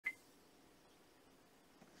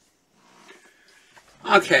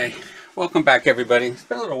Okay, welcome back everybody. It's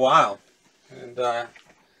been a little while, and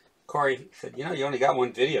Corey said, you only got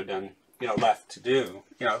one video done, left to do,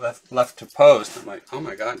 left to post. I'm like, oh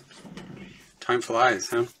my god, time flies,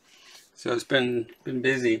 huh? So it's been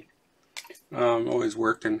busy, always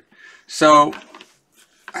working. So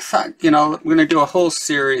I thought, we're gonna do a whole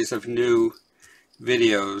series of new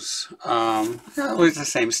videos. Not always the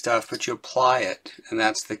same stuff, but you apply it, and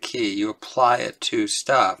that's the key. You apply it to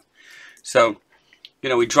stuff. So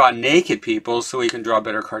we draw naked people so we can draw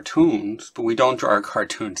better cartoons, but we don't draw our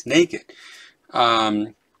cartoons naked.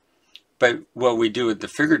 But what we do with the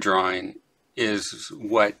figure drawing is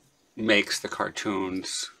what makes the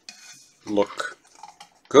cartoons look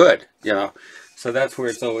good, So that's where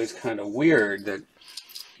it's always kind of weird that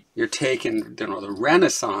you're taking, the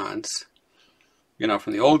Renaissance,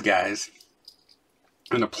 from the old guys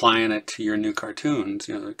and applying it to your new cartoons,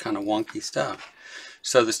 the kind of wonky stuff.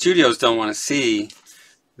 So the studios don't want to see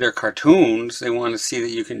their cartoons. They want to see that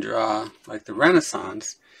you can draw like the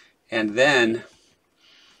Renaissance and then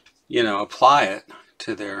apply it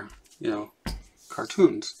to their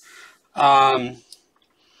cartoons. So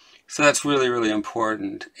that's really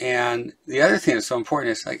important. And the other thing that's so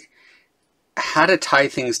important is like how to tie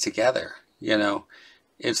things together.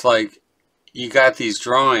 It's like you got these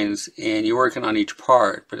drawings and you're working on each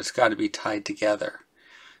part, but it's got to be tied together.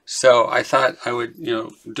 So I thought I would,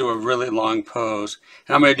 do a really long pose,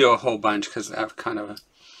 and I'm going to do a whole bunch because I have kind of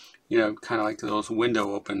like those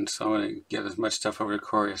window open. So I'm going to get as much stuff over to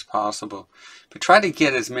Corey as possible, but try to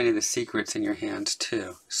get as many of the secrets in your hands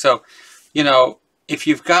too. So, if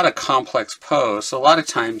you've got a complex pose, so a lot of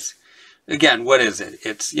times, again, what is it?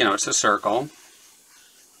 It's, it's a circle.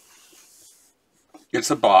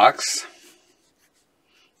 It's a box.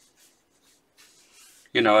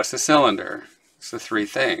 It's a cylinder. It's the three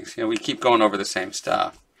things. We keep going over the same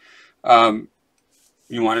stuff. You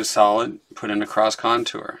want it solid, put in a cross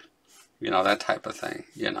contour. That type of thing,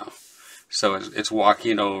 So it's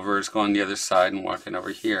walking over, it's going the other side and walking over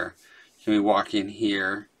here. You can be walking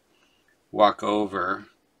here, walk over,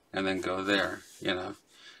 and then go there,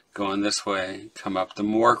 Going this way, come up. The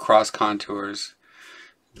more cross contours,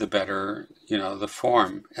 the better, the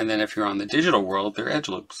form. And then if you're on the digital world, they're edge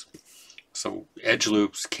loops. So edge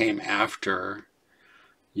loops came after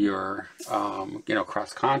your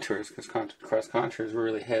cross contours, because cross contours were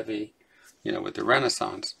really heavy with the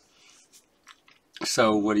Renaissance.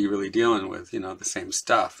 So what are you really dealing with? The same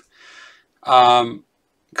stuff.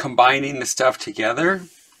 Combining the stuff together,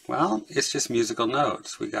 well, it's just musical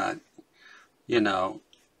notes. We got the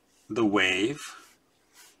wave,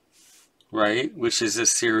 right, which is a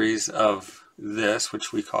series of this,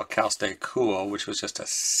 which we call Cal Stay Cool, which was just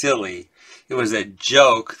it was a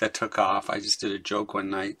joke that took off. I just did a joke one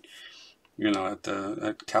night,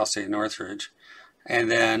 at Cal State Northridge.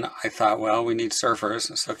 And then I thought, well, we need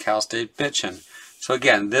surfers, so Cal State Bitchin'. So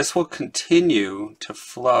again, this will continue to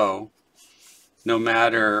flow no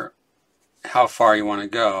matter how far you want to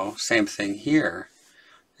go. Same thing here.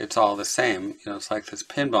 It's all the same. It's like this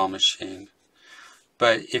pinball machine.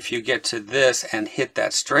 But if you get to this and hit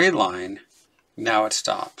that straight line, now it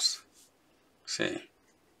stops. See?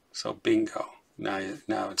 So bingo. Now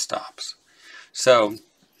it stops. So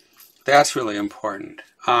that's really important.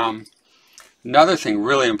 Another thing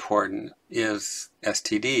really important is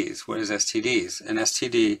STDs. What is STDs? An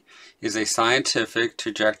STD is a scientific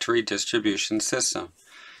trajectory distribution system.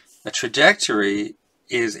 A trajectory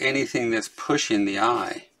is anything that's pushing the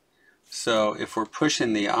eye. So if we're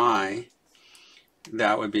pushing the eye,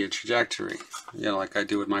 that would be a trajectory. Like I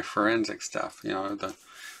do with my forensic stuff. The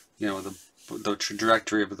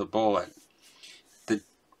trajectory of the bullet. The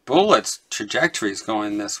bullet's trajectory is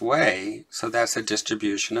going this way, so that's a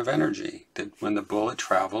distribution of energy. That when the bullet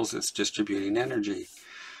travels, it's distributing energy.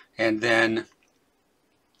 And then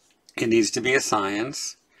it needs to be a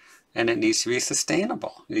science, and it needs to be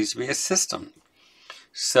sustainable. It needs to be a system.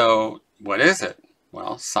 So what is it?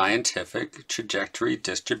 Well, scientific trajectory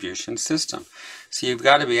distribution system. So you've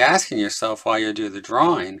got to be asking yourself while you do the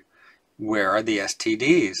drawing, where are the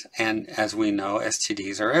STDs? And as we know,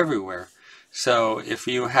 STDs are everywhere. So if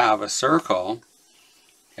you have a circle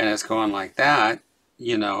and it's going like that,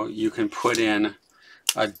 you can put in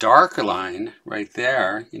a dark line right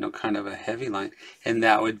there, kind of a heavy line, and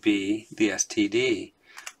that would be the STD.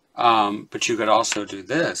 But you could also do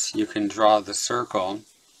this. You can draw the circle,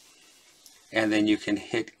 and then you can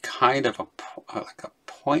hit kind of like a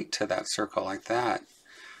point to that circle like that.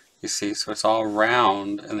 You see, so it's all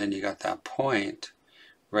round, and then you got that point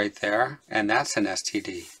right there, and that's an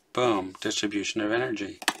STD. Boom, distribution of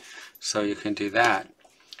energy. So you can do that.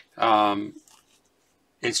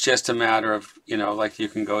 it's just a matter of, you know, like you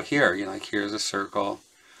can go here, you know, like here's a circle,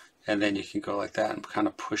 and then you can go like that and kind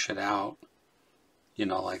of push it out, you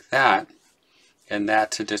know, like that. And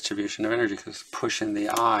that's a distribution of energy because pushing the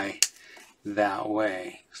eye that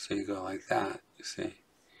way. So you go like that, you see.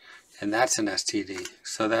 And that's an STD.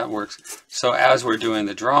 So that works. So as we're doing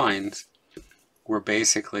the drawings, we're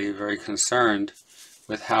basically very concerned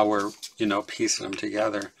with how we're, you know, piecing them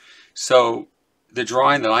together. So the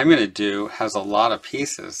drawing that I'm going to do has a lot of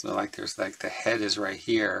pieces. Like there's like the head is right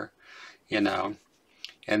here, you know,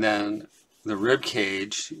 and then the rib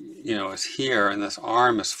cage, you know, is here, and this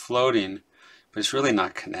arm is floating, but it's really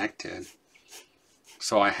not connected.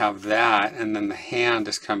 So I have that, and then the hand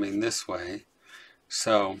is coming this way.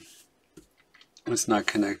 So it's not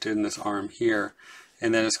connected, and this arm here,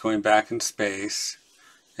 and then it's going back in space,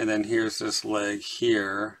 and then here's this leg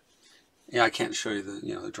here. Yeah, I can't show you the,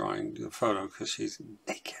 you know, the drawing, the photo, because she's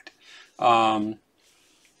naked.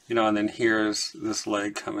 You know, and then here's this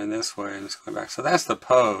leg coming this way, and it's going back. So that's the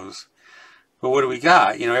pose. But what do we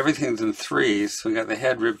got? You know, everything's in threes. So we got the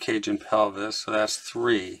head, rib cage, and pelvis. So that's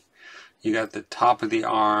 3. You got the top of the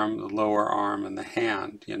arm, the lower arm, and the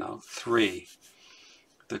hand. You know, 3.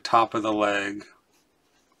 The top of the leg,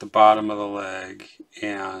 the bottom of the leg,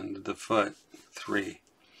 and the foot, 3.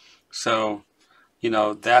 So, you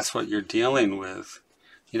know, that's what you're dealing with.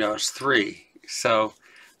 You know, it's 3. So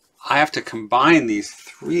I have to combine these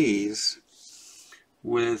 3s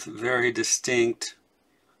with very distinct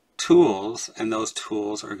tools, and those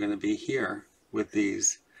tools are going to be here with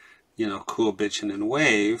these, you know, cool, bitchin', and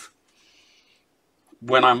wave.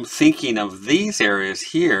 When I'm thinking of these areas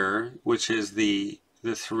here, which is the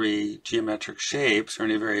 3 geometric shapes or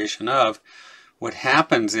any variation of, what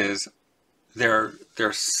happens is they're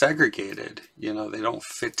segregated, you know, they don't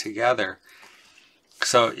fit together.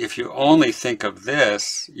 So if you only think of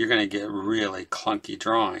this, you're going to get really clunky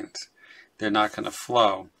drawings. They're not going to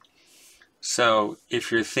flow. So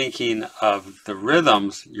if you're thinking of the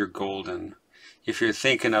rhythms, you're golden. If you're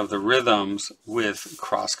thinking of the rhythms with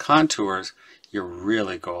cross contours, you're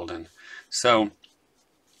really golden. So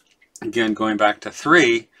again, going back to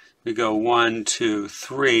 3, we go 1, 2,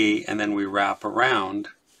 3, and then we wrap around,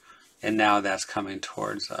 and now that's coming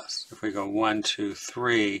towards us. If we go 1, 2,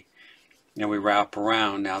 3, and we wrap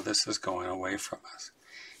around, now this is going away from us.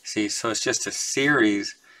 See, so it's just a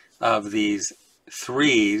series of these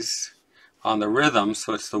 3s on the rhythm,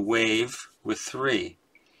 so it's the wave with 3.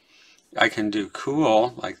 I can do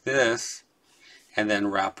cool like this, and then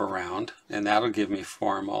wrap around, and that'll give me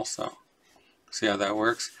form also. See how that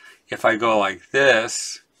works? If I go like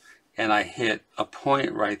this, and I hit a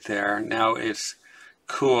point right there, now it's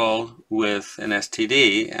cool with an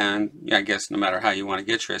STD, and I guess no matter how you want to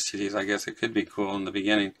get your STDs, I guess it could be cool in the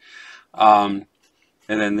beginning. And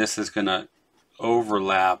then this is going to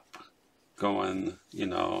overlap going, you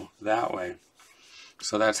know, that way.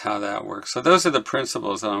 So that's how that works. So those are the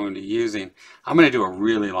principles that I'm going to be using. I'm going to do a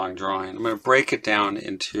really long drawing. I'm going to break it down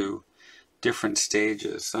into different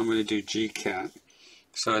stages. So I'm going to do GCAT.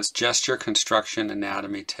 So it's gesture, construction,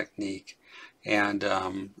 anatomy, technique. And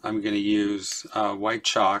I'm going to use white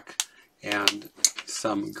chalk and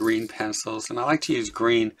some green pencils. And I like to use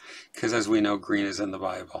green because, as we know, green is in the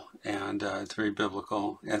Bible. And it's very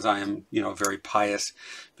biblical, as I am, you know, a very pious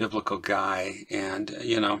biblical guy. And,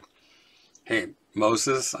 you know, hey,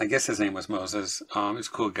 Moses, I guess his name was Moses, he's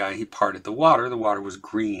a cool guy. He parted the water. The water was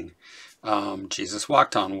green. Jesus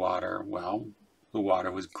walked on water. Well, the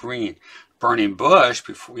water was green. Burning bush,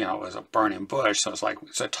 before, you know, it was a burning bush, so it's like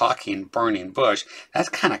it's a talking burning bush. That's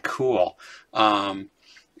kind of cool.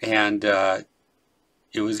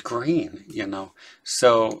 It was green, you know.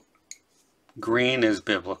 So green is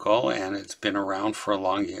biblical, and it's been around for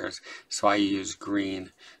long years, so I use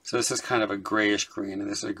green. So this is kind of a grayish green, and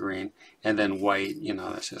this is a green, and then white, you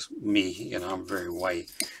know, that's just me, you know, I'm very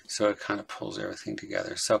white, so it kind of pulls everything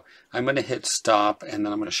together. So I'm going to hit stop, and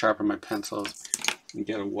then I'm going to sharpen my pencils and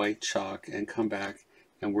get a white chalk and come back,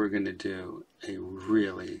 and we're going to do a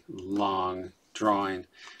really long drawing.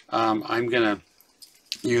 I'm going to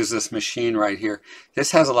use this machine right here.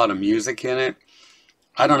 This has a lot of music in it.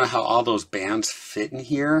 I don't know how all those bands fit in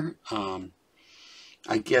here.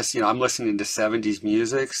 I guess, you know, I'm listening to 70s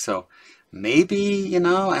music, so maybe, you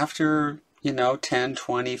know, after, you know, 10,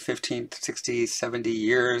 20, 15, 60, 70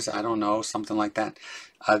 years, I don't know, something like that,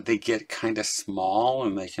 they get kind of small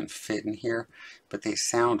and they can fit in here, but they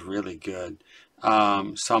sound really good. So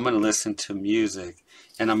I'm going to listen to music,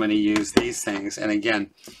 and I'm going to use these things. And again,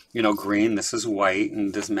 you know, green, this is white,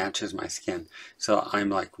 and this matches my skin. So I'm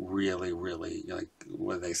like really, really, like,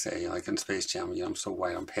 what do they say? Like in Space Jam, you know, I'm so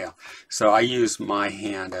white, I'm pale. So I use my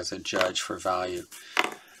hand as a judge for value.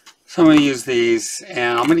 So I'm going to use these,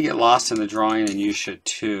 and I'm going to get lost in the drawing, and you should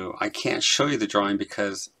too. I can't show you the drawing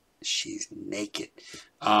because she's naked.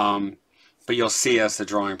 But you'll see as the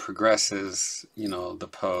drawing progresses, you know, the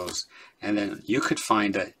pose. And then you could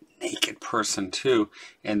find a naked person too,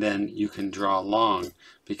 and then you can draw along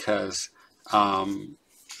because,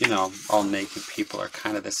 you know, all naked people are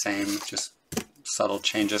kind of the same, just subtle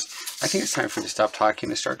changes. I think it's time for you to stop talking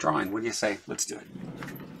and start drawing. What do you say? Let's do it.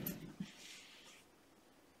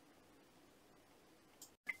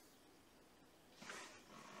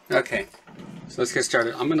 Okay, so let's get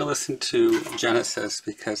started. I'm going to listen to Genesis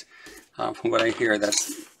because from what I hear,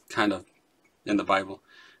 that's kind of in the Bible.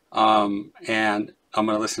 And I'm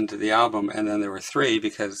going to listen to the album, and then there were 3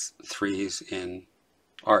 because 3's in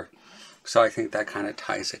art. So I think that kind of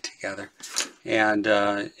ties it together. And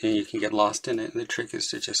you can get lost in it. And the trick is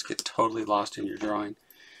to just get totally lost in your drawing.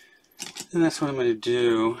 And that's what I'm going to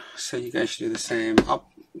do. So you guys should do the same.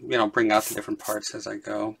 I'll, you know, bring out the different parts as I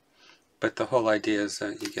go. But the whole idea is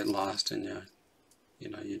that you get lost and you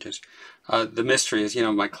know, you just, the mystery is, you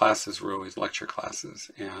know, my classes were always lecture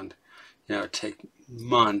classes, and, you know, it take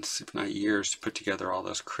months, if not years, to put together all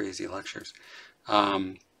those crazy lectures.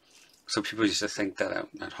 So people used to think that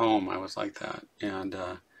at home I was like that, and,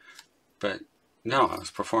 but no, I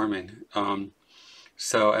was performing.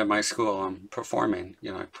 So at my school, I'm performing,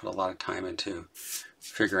 you know, I put a lot of time into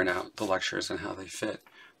figuring out the lectures and how they fit.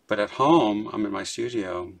 But at home, I'm in my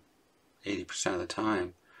studio 80% of the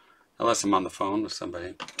time, unless I'm on the phone with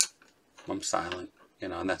somebody, I'm silent, you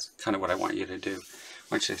know, and that's kind of what I want you to do.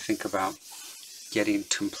 I want you to think about getting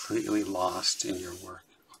completely lost in your work,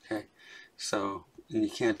 okay? So, and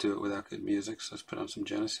you can't do it without good music, so let's put on some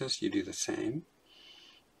Genesis. You do the same,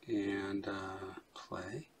 and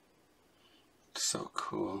play. It's so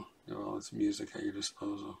cool. You have all this music at your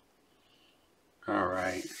disposal. All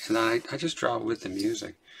right, and then I just draw with the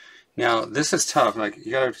music. Now, this is tough. Like,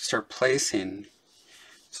 you got to start placing.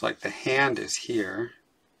 It's like the hand is here.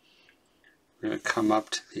 We're going to come up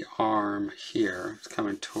to the arm here. It's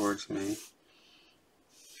coming towards me.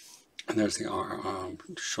 And there's the arm,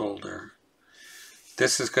 shoulder.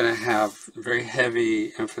 This is going to have very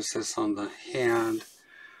heavy emphasis on the hand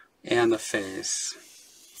and the face.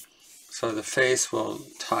 So the face will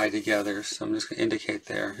tie together. So I'm just going to indicate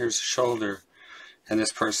there. Here's the shoulder. And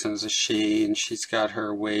this person is a she, and she's got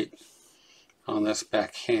her weight on this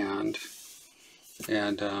back hand.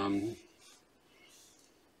 And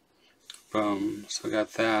boom, so we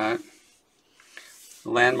got that.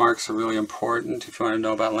 Landmarks are really important. If you want to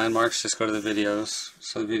know about landmarks, just go to the videos.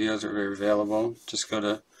 So the videos are very available. Just go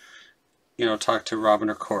to, you know, talk to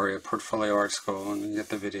Robin or Corey at Portfolio Art School and you get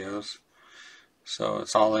the videos. So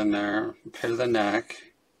it's all in there. Pit of the neck.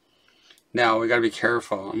 Now we got to be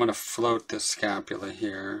careful. I'm going to float this scapula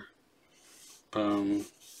here. Boom.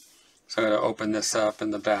 So I'm going to open this up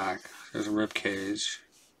in the back. There's a rib cage.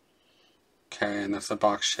 Okay, and that's a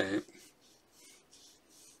box shape.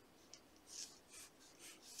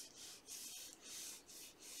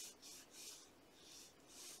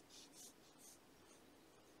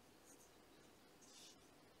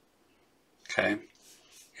 Okay,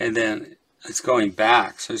 and then it's going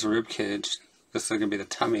back. So there's a rib cage. This is going to be the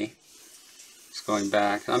tummy. It's going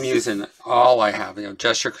back. I'm using all I have, you know,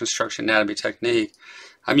 gesture, construction, anatomy, technique.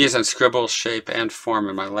 I'm using scribble, shape, and form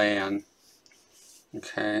in my land.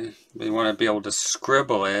 Okay, but you want to be able to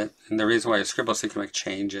scribble it, and the reason why you scribble is so you can make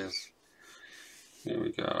changes. Here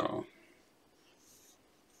we go.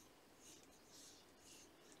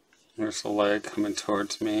 There's the leg coming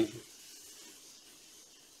towards me.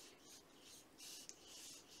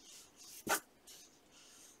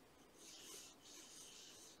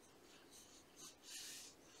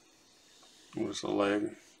 There's the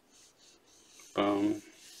leg. Boom.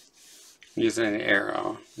 I'm using an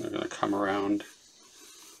arrow. They're going to come around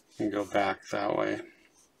and go back that way.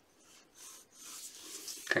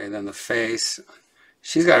 Okay, then the face.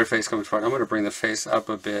 She's got her face coming forward. I'm going to bring the face up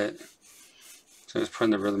a bit. So just put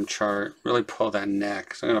in the rhythm chart. Really pull that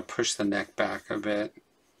neck. So I'm going to push the neck back a bit.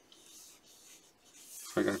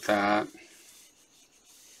 So I got that.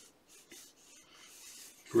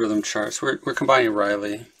 Rhythm chart. So we're combining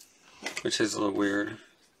Riley, which is a little weird.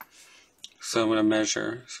 So I'm going to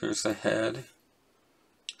measure. So here's the head.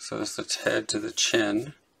 So that's the head to the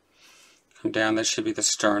chin. Come down, that should be the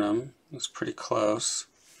sternum. It's pretty close.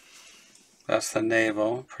 That's the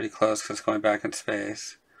navel, pretty close because it's going back in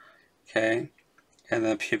space. Okay, and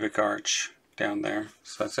then pubic arch down there.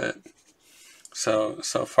 So that's it. So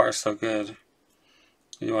far so good.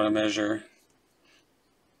 You want to measure.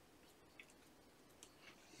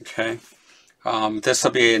 Okay. This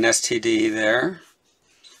will be an STD there.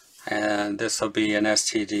 And then this will be an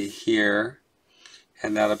STD here,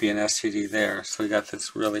 and that'll be an STD there. So we got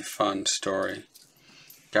this really fun story,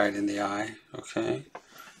 guiding the eye. Okay,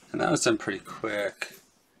 and that was done pretty quick,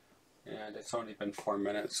 and it's only been 4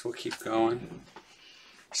 minutes. We'll keep going.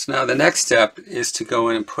 So now the next step is to go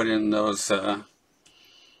in and put in those the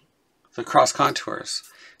cross contours.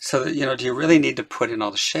 So that, do you really need to put in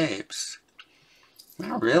all the shapes?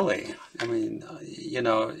 Not really. I mean,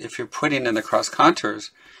 if you're putting in the cross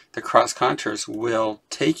contours will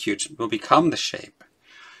will become the shape.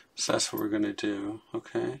 So that's what we're going to do.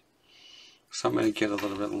 Okay. So I'm going to get a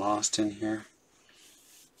little bit lost in here.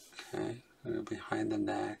 Okay. I'm going to go behind the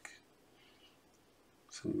neck.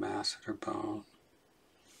 Some masseter bone.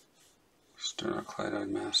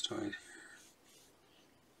 Sternocleidoid mastoid here.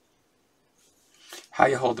 How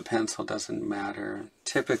you hold the pencil doesn't matter.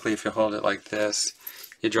 Typically, if you hold it like this,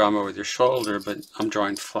 you draw more with your shoulder, but I'm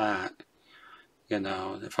drawing flat.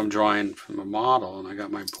 If I'm drawing from a model and I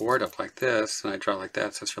got my board up like this and I draw like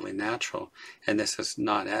that, so it's really natural. And this is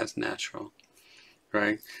not as natural,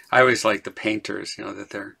 right? I always like the painters, that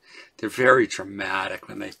they're very dramatic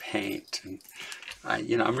when they paint. And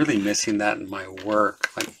I'm really missing that in my work.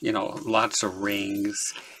 Like, lots of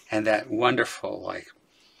rings and that wonderful, like,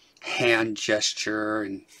 hand gesture.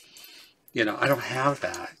 And, I don't have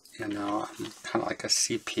that. I'm kind of like a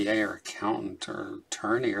CPA or accountant or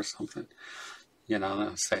attorney or something.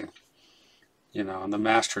 Say, the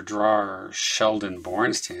master drawer, Sheldon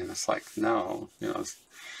Borenstein, it's like, no, it's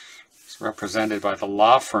represented by the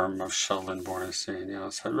law firm of Sheldon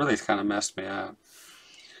Borenstein, so it really kind of messed me up.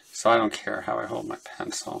 So I don't care how I hold my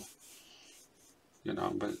pencil,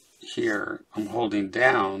 but here I'm holding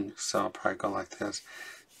down, so I'll probably go like this.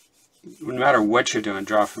 No matter what you're doing,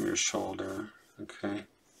 draw from your shoulder, okay?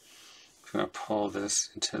 I'm going to pull this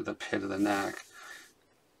into the pit of the neck.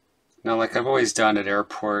 Now, like I've always done at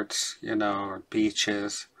airports, or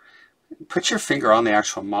beaches, put your finger on the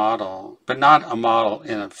actual model, but not a model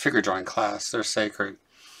in a figure drawing class. They're sacred.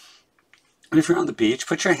 And if you're on the beach,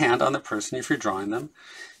 put your hand on the person if you're drawing them.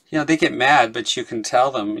 They get mad, but you can tell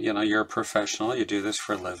them, you're a professional, you do this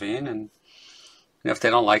for a living, and if they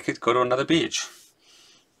don't like it, go to another beach,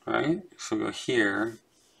 right? So go here,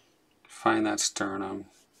 find that sternum.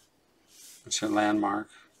 That's your landmark.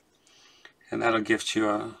 And that'll gift you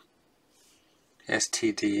a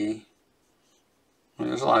STD.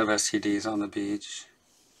 There's a lot of STDs on the beach.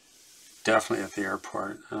 Definitely at the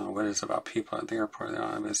airport. I don't know what it is about people at the airport. They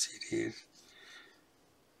don't have STDs.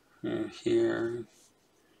 Here.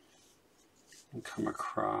 And come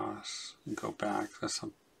across. And go back. There's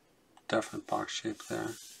some definite box shape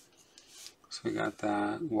there. So we got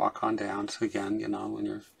that. Walk on down. So again, when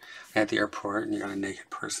you're at the airport and you got a naked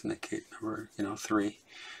person at gate number, 3.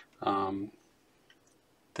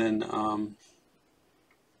 Then,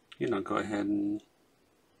 go ahead and,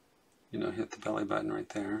 hit the belly button right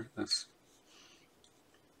there. That's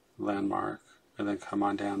landmark. And then come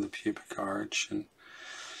on down the pubic arch. And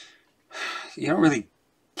you don't really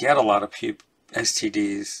get a lot of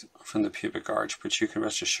STDs from the pubic arch, but you can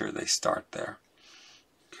rest assured they start there.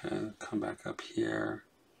 Okay, come back up here.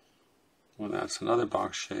 Well, that's another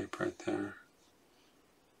box shape right there.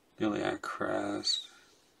 Iliac crest.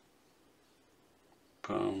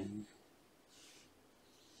 Boom.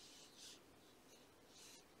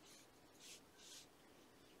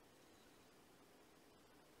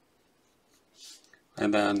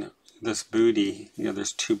 And then this booty,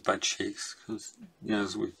 there's 2 butt cheeks. Because,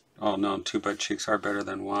 as we all know, 2 butt cheeks are better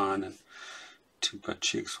than 1. And 2 butt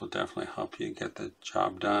cheeks will definitely help you get the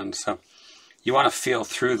job done. So you want to feel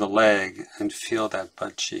through the leg and feel that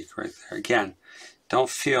butt cheek right there. Again, don't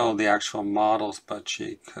feel the actual model's butt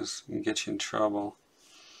cheek because it can get you in trouble.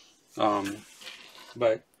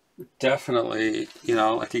 But definitely,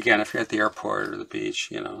 like again, if you're at the airport or the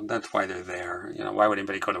beach, that's why they're there. Why would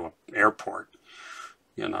anybody go to an airport?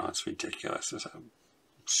 It's ridiculous. It's a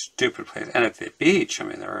stupid place. And at the beach, I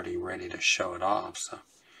mean, they're already ready to show it off. So,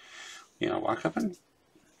 walk up and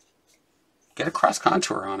get a cross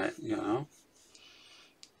contour on it, And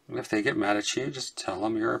if they get mad at you, just tell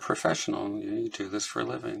them you're a professional. You do this for a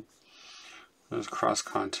living. There's cross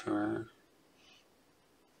contour.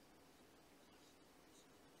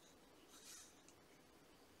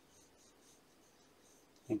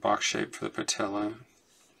 Box shape for the patella.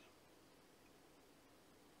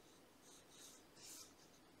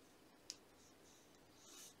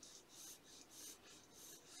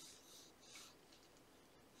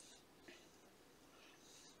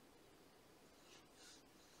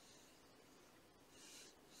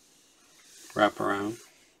 Wrap around.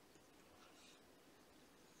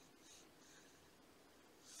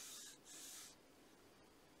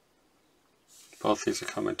 Both these are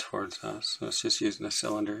coming towards us. So it's just using a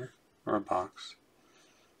cylinder or a box.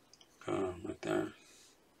 Right there.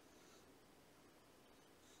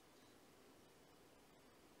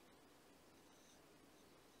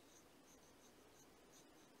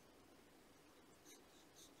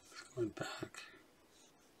 Going back.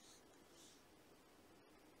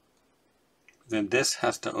 Then this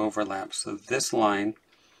has to overlap. So this line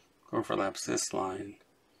overlaps this line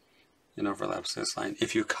and overlaps this line.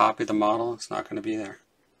 If you copy the model, it's not going to be there.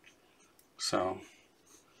 So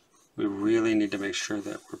we really need to make sure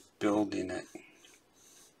that we're building it.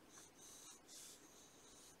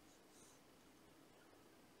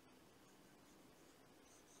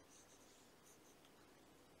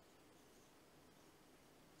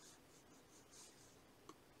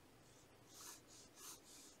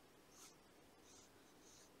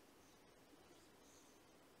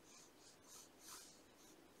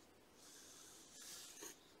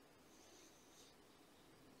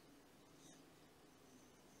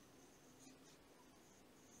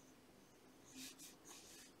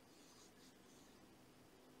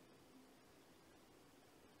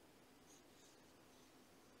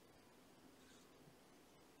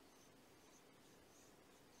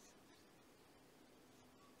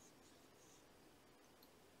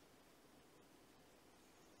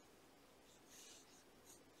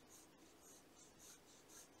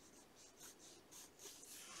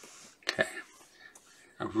 Okay.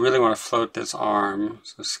 I really want to float this arm.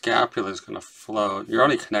 So scapula is going to float. You're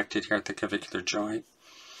only connected here at the clavicular joint.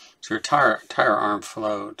 So your entire arm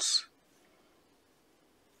floats.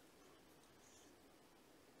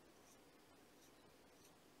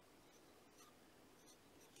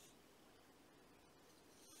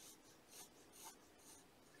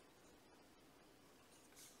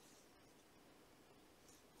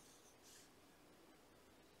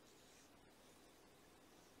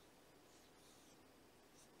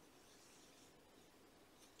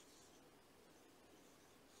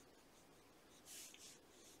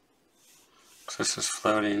 So this is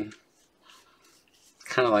floating.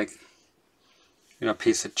 Kind of like, you know, a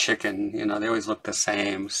piece of chicken. You know, they always look the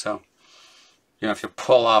same. So, you know, if you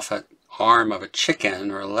pull off an arm of a chicken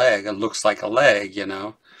or a leg, it looks like a leg, you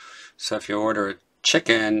know. So if you order a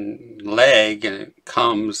chicken leg and it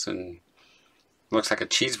comes and looks like a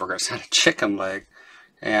cheeseburger, it's not a chicken leg.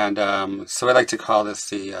 And so I like to call this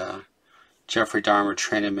the Jeffrey Dahmer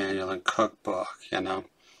training manual and cookbook, you know.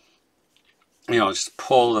 You know, just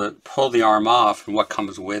pull the arm off and what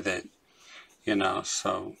comes with it, you know.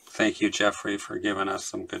 So thank you, Jeffrey, for giving us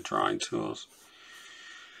some good drawing tools.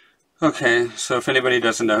 Okay, so if anybody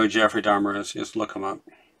doesn't know who Jeffrey Dahmer is, just look him up.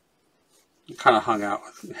 He kind of hung out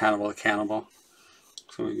with Hannibal the Cannibal.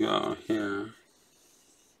 So we go here.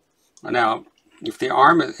 Now, if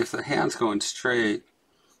the hand's going straight,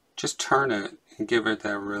 just turn it and give it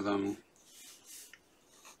that rhythm,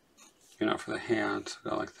 you know, for the hand.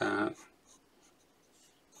 So go like that.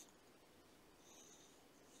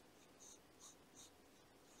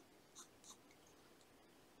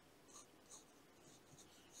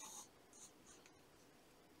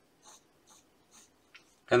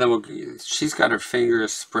 And then she's got her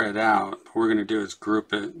fingers spread out. What we're going to do is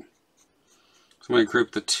group it. So I'm going to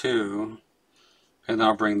group the two, and then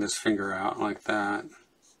I'll bring this finger out like that.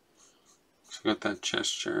 So got that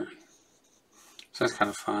gesture. So that's kind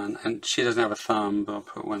of fun. And she doesn't have a thumb, but I'll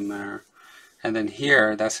put one there. And then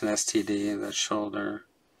here, that's an STD, that shoulder.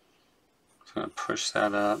 So I'm going to push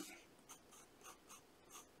that up.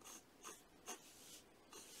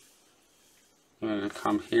 I'm going to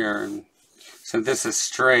come here and so this is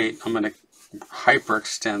straight. I'm going to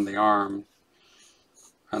hyperextend the arm,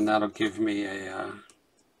 and that'll give me a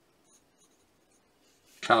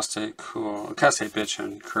Cal State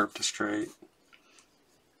Bitchin' curve to straight.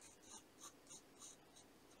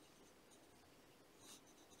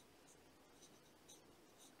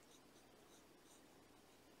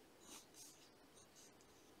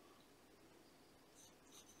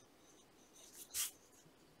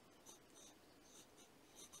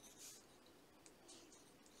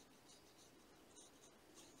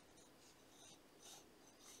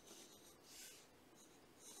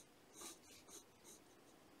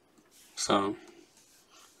 So I'm going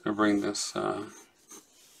to bring this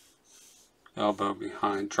elbow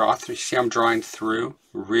behind. Draw through. See, I'm drawing through.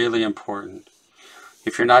 Really important.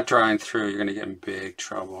 If you're not drawing through, you're going to get in big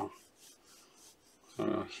trouble.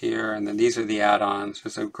 So here, and then these are the add-ons.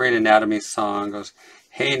 There's a great anatomy song. It goes,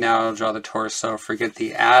 hey, now draw the torso. Forget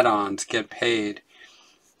the add-ons. Get paid.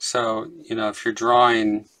 So, you know, if you're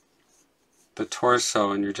drawing the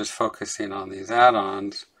torso and you're just focusing on these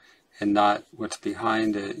add-ons, and not what's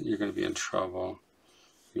behind it, you're going to be in trouble.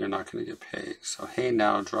 you're not going to get paid. So hey,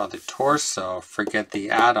 now draw the torso, forget the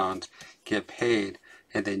add-ons, get paid,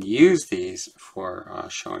 and then use these for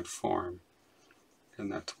showing form.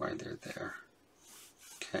 And that's why they're there.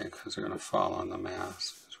 Okay, because they're going to fall on the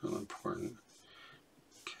mask. It's really important.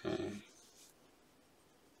 Okay.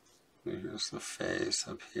 Here's the face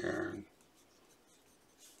up here. And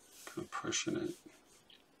kind of pushing it.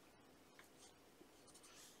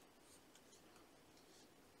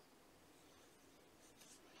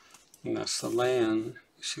 And that's the lay-in.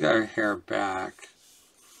 She got her hair back.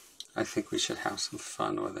 I think we should have some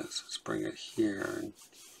fun with it. So let's bring it here. And,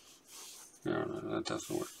 no, that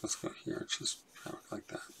doesn't work. Let's go here. Just have it like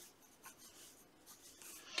that.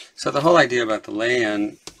 So the whole idea about the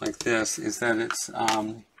lay-in like this is that it's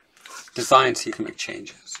designed so you can make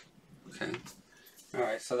changes. Okay. All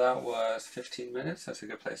right. So that was 15 minutes. That's a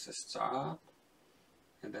good place to stop.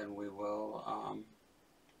 And then we will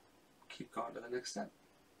keep going to the next step.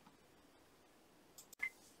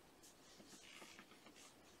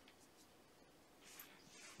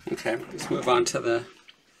 Okay, let's move on to the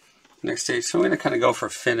next stage. So I'm going to kind of go for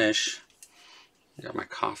finish. I got my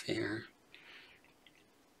coffee here.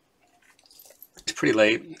 It's pretty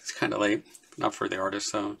late. It's kind of late. Not for the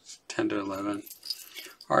artist, though. It's 10 to 11.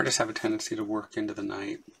 Artists have a tendency to work into the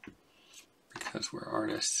night because we're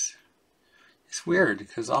artists. It's weird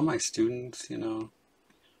because all my students, you know,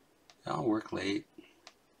 they all work late.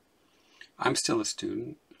 I'm still a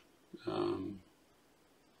student.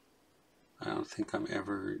 I don't think I'm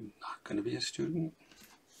ever not going to be a student.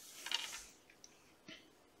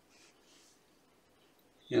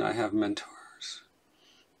 You know, I have mentors.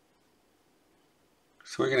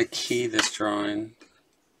 So we're going to key this drawing.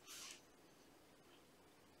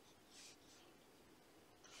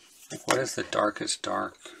 Like, what is the darkest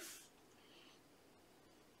dark?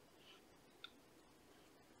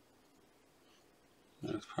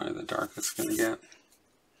 That's probably the darkest it's going to get.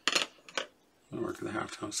 Work of the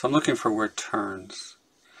halftone. So I'm looking for where it turns.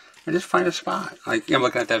 I just find a spot. Like, I'm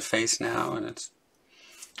looking at that face now, and it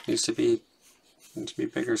needs to be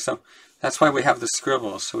bigger. So that's why we have the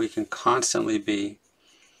scribble, so we can constantly be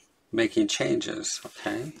making changes.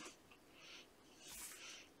 Okay.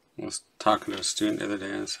 I was talking to a student the other day,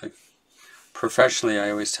 and it's like, professionally,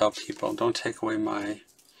 I always tell people, don't take away my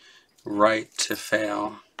right to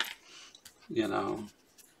fail. You know.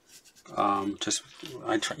 Just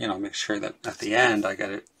I try, you know, make sure that at the end I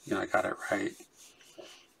get it, you know, I got it right.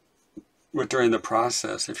 But during the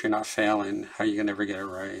process, if you're not failing, how are you gonna ever get it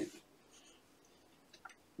right?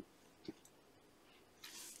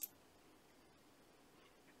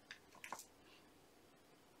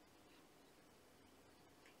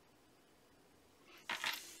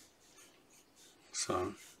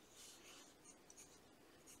 So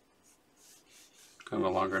kind of a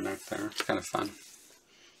longer neck there. It's kind of fun.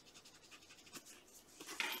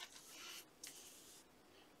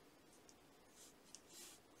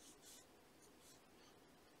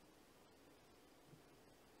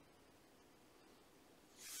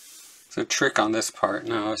 So the trick on this part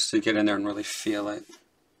now is to get in there and really feel it.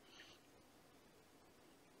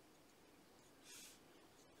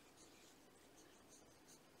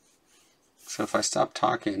 So if I stop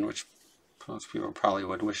talking, which most people probably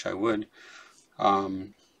would wish I would, it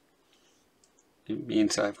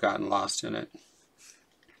means that I've gotten lost in it. I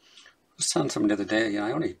was telling someone the other day, you know,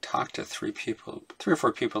 I only talk to 3 or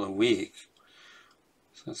 4 people a week.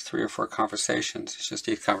 So that's 3 or 4 conversations. It's just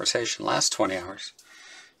each conversation lasts 20 hours.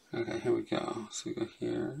 Okay, here we go. So we go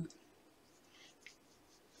here.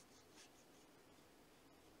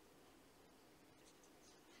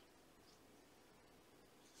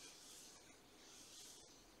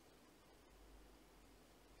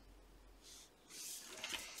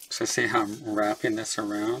 So see how I'm wrapping this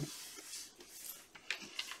around?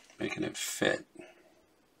 Making it fit.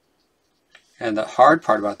 And the hard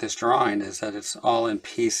part about this drawing is that it's all in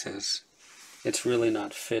pieces. It's really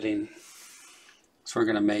not fitting. So we're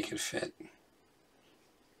going to make it fit.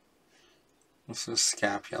 This is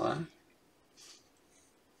scapula.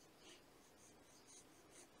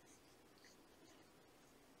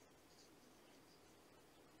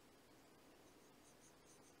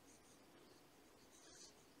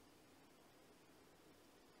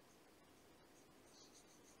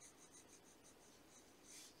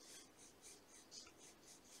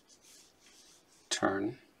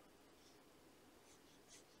 Turn.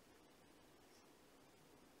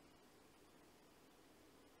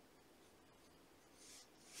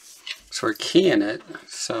 So we're keying it,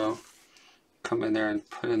 so come in there and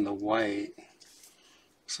put in the white.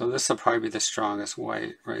 So this will probably be the strongest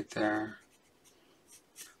white right there.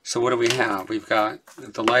 So what do we have? We've got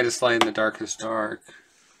the lightest light and the darkest dark.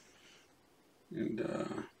 And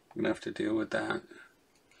I'm going to have to deal with that.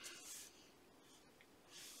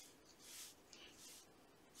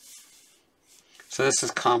 So this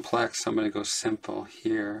is complex, so I'm going to go simple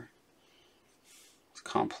here. It's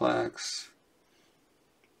complex,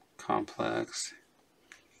 complex.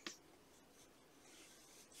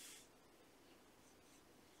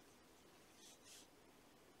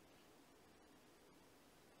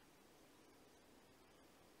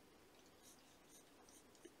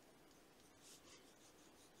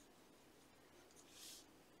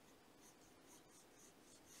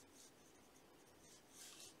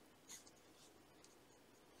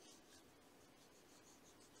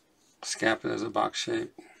 Scapula is a box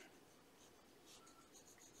shape.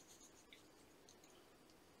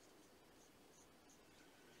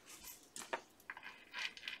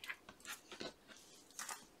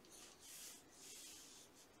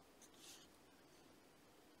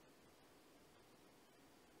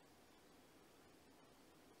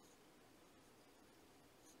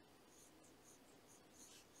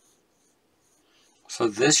 So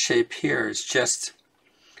this shape here is just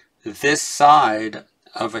this side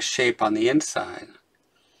of a shape on the inside.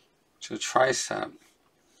 It's a tricep.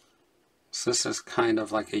 So this is kind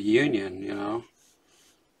of like a union, you know.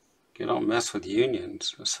 You don't mess with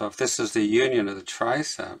unions. So if this is the union of the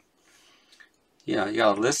tricep, yeah, you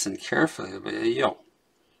gotta listen carefully. But hey, yo,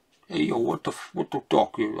 what the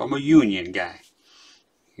fuck? I'm a union guy,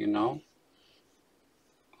 you know.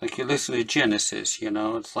 Like you listen to Genesis, you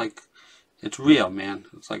know. It's like it's real, man.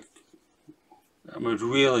 It's like I'm as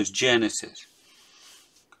real as Genesis.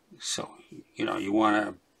 So you know, you want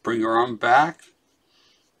to bring your arm back?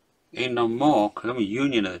 Ain't no more, because I'm a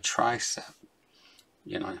union of the tricep,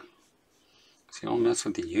 you know. So you don't mess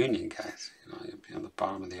with the union, guys. You know, you'll be on the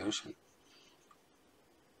bottom of the ocean.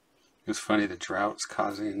 It's funny, the drought's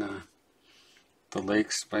causing the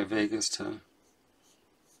lakes by Vegas to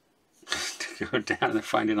go down. They're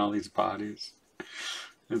finding all these bodies.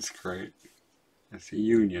 It's great. It's a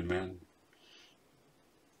union, man.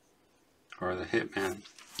 Or the hitman.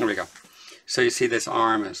 There we go. So you see this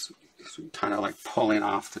arm is kind of like pulling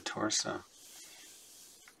off the torso.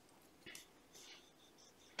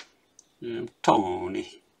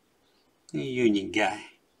 Tony, the union guy.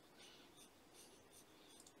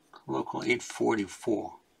 Local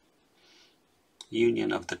 844.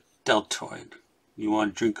 Union of the deltoid. You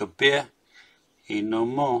want to drink a beer? Ain't no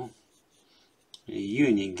more. A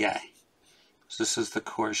union guy. So this is the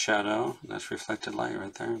core shadow. That's reflected light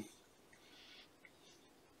right there.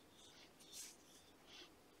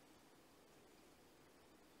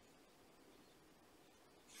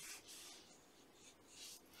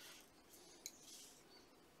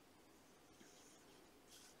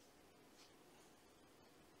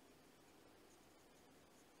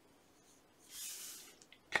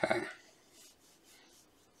 Okay.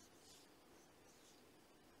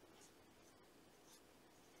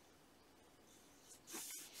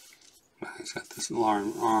 He's got this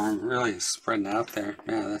long arm really spreading out there.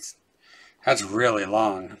 Man, that's really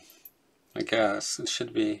long. I guess it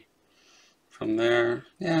should be from there.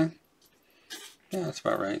 Yeah, that's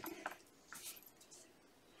about right.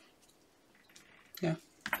 Yeah.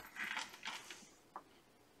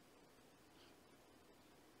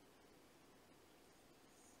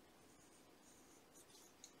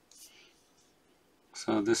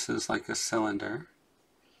 So this is like a cylinder.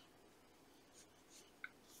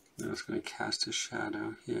 I'm just going to cast a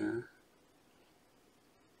shadow here.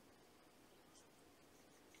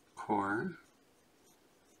 Core.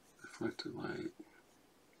 Reflected light.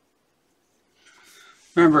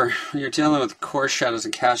 Remember, when you're dealing with core shadows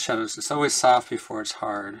and cast shadows, it's always soft before it's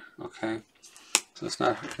hard, okay? So it's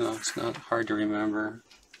not, it's not hard to remember.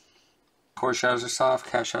 Core shadows are soft,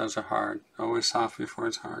 cast shadows are hard. Always soft before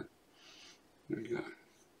it's hard. There you go.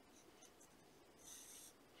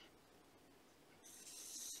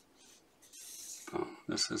 Oh,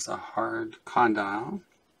 this is a hard condyle.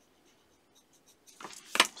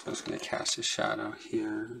 So I'm just going to cast a shadow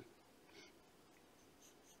here.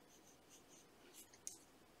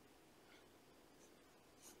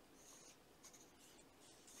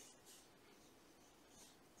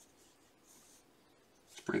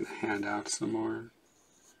 Let's bring the hand out some more.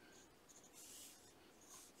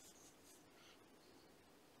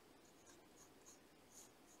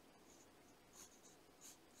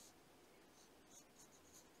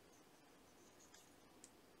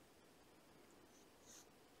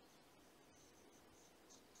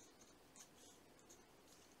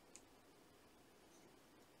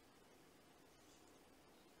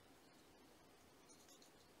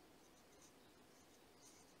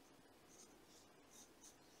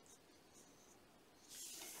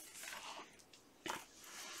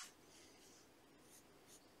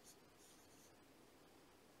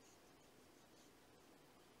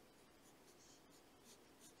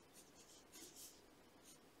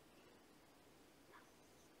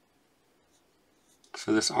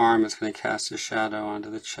 So this arm is going to cast a shadow onto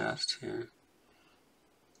the chest here.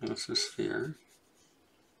 That's a sphere.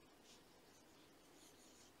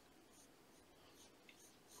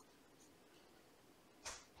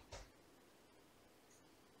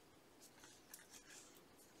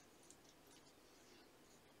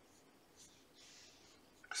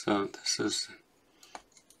 So this is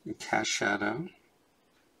cast shadow,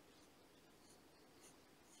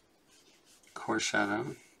 core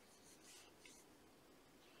shadow,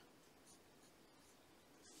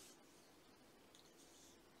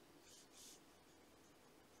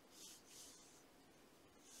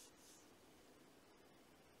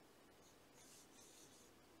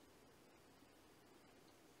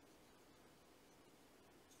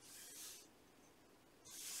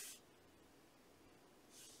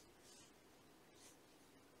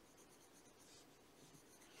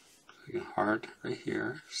 hard right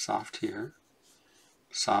here, soft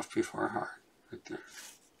before hard, right there.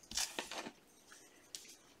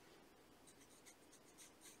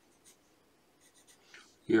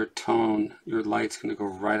 Your tone, your light's going to go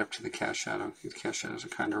right up to the cast shadow. These cast shadows are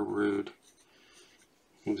kind of rude.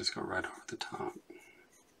 We'll just go right over the top.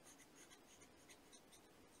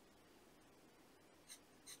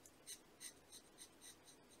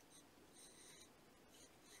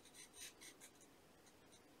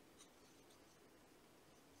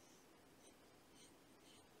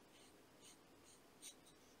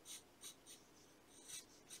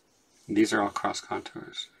 These are all cross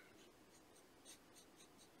contours.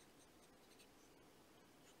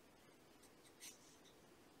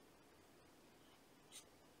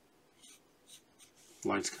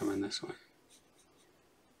 Light's coming this way.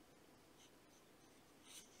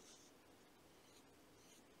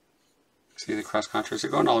 See the cross contours?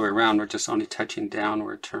 They're going all the way around. We're just only touching down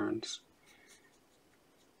where it turns.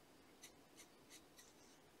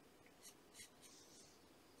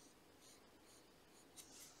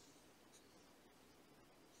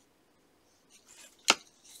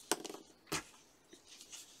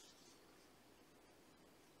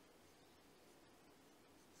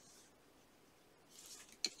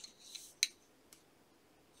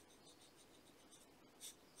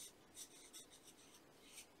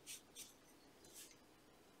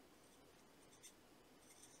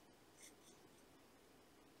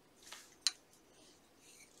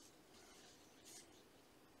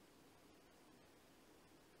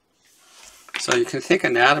 So you can think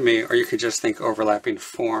anatomy, or you could just think overlapping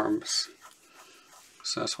forms.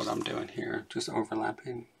 So that's what I'm doing here, just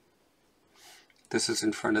overlapping. This is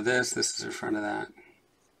in front of this is in front of that.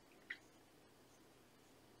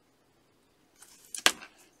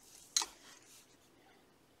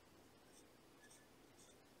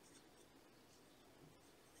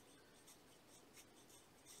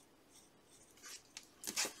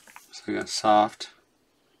 So we got soft,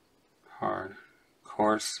 hard,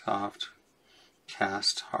 coarse, soft,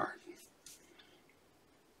 cast, hard.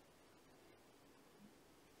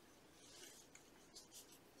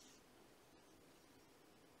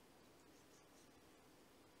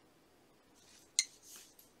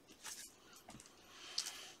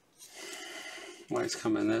 Light's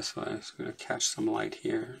coming this way, so I'm going to catch some light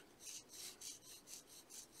here.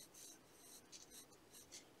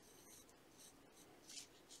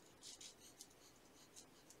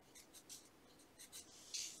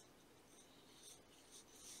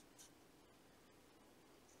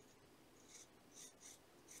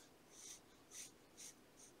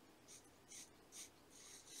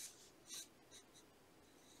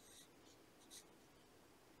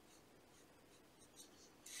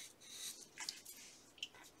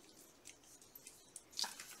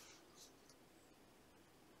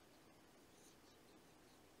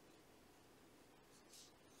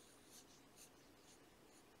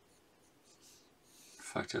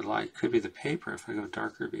 Reflected light could be the paper if I go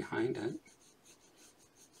darker behind it.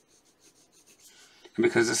 And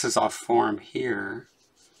because this is off form here,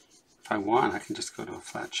 if I want, I can just go to a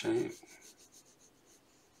flat shape.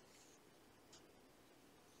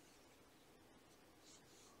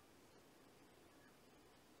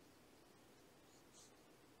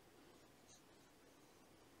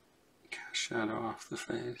 Cast shadow off the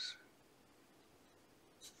face.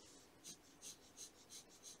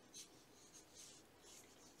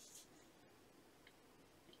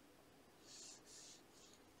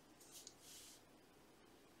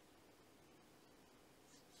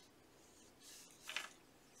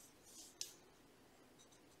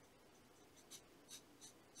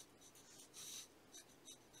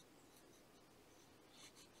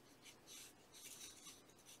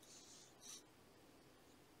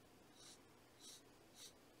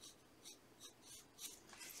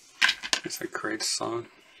 guess that creates song.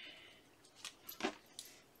 I'm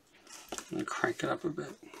going to crank it up a bit.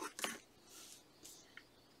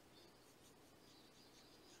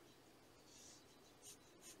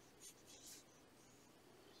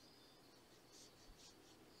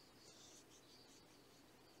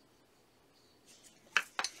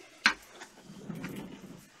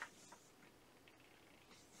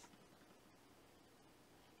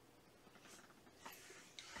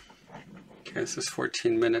 Okay, this is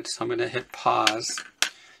 14 minutes, so I'm going to hit pause,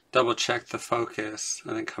 double check the focus,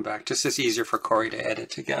 and then come back. Just as easier for Corey to edit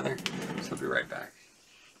together. So I'll be right back.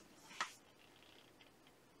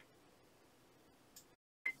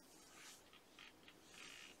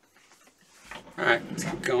 Alright, let's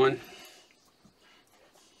keep going.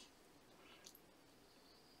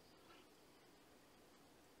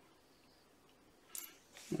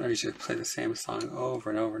 I usually play the same song over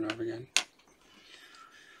and over and over again.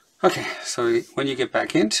 Okay, so when you get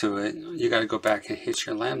back into it, you got to go back and hit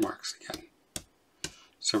your landmarks again.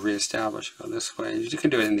 So reestablish, go this way. You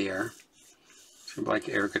can do it in the air. So like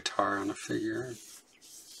air guitar on a figure.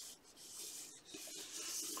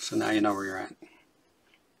 So now you know where you're at.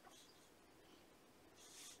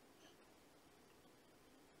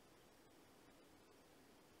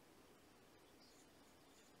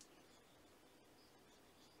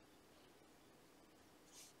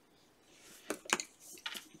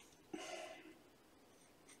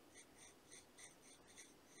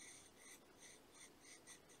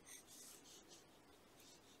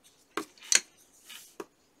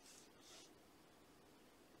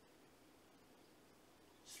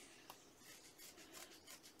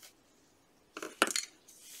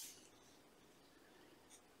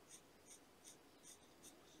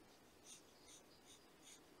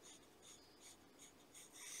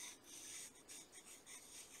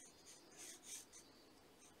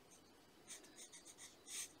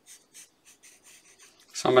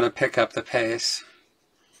 So I'm going to pick up the pace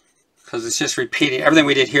because it's just repeating. Everything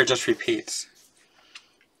we did here just repeats.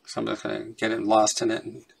 So I'm just going to get it lost in it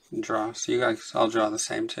and draw. So you guys all draw the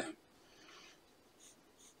same too.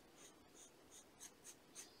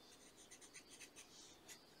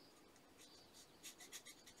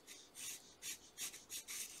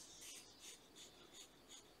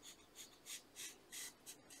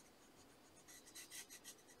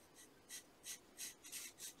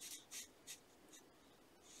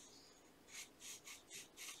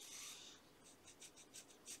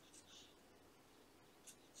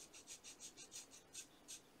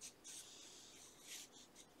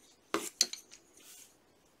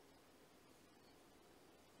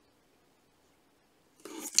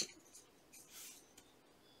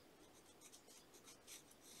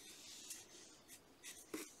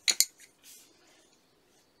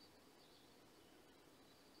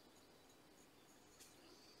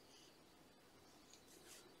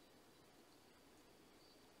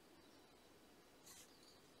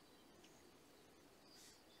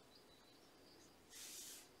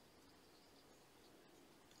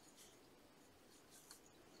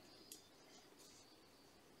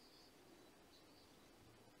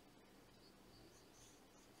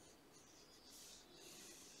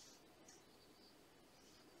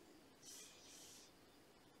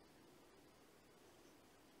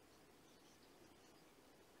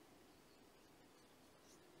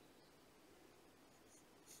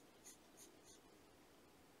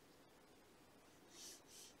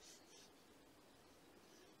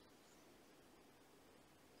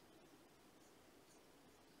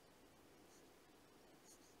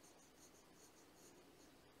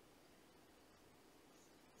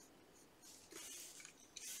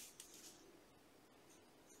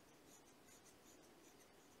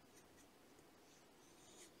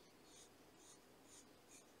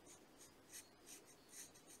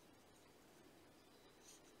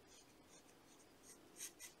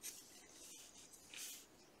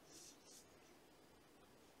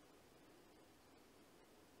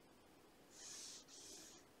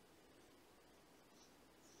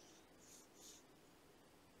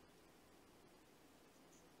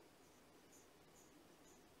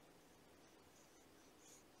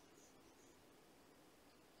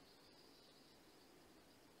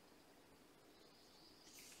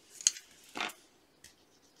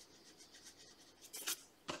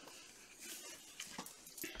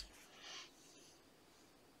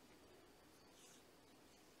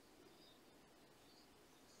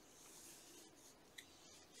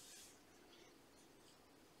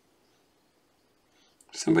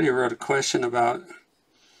 Somebody wrote a question about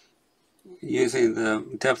using the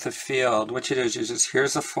depth of field. What you do is you just,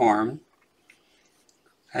 here's a form,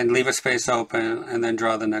 and leave a space open, and then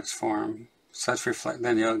draw the next form. Such reflect,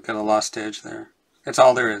 then you'll get a lost edge there. That's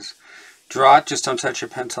all there is. Draw it, just don't touch your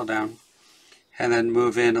pencil down. And then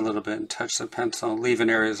move in a little bit and touch the pencil, leaving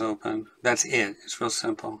areas open. That's it. It's real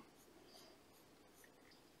simple.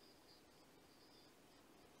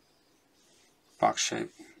 Box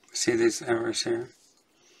shape. See these errors here?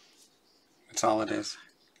 That's all it is.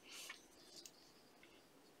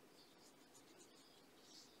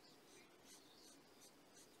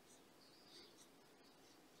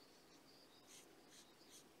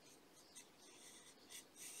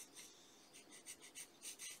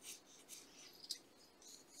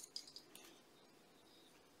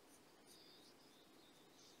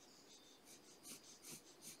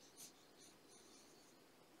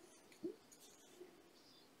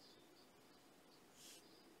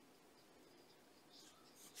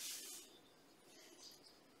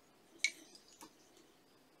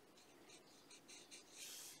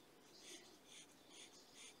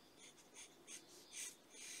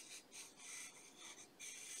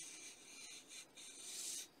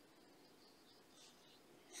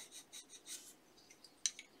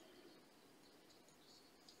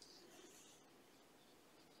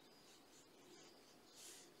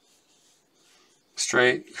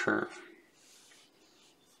 Straight curve.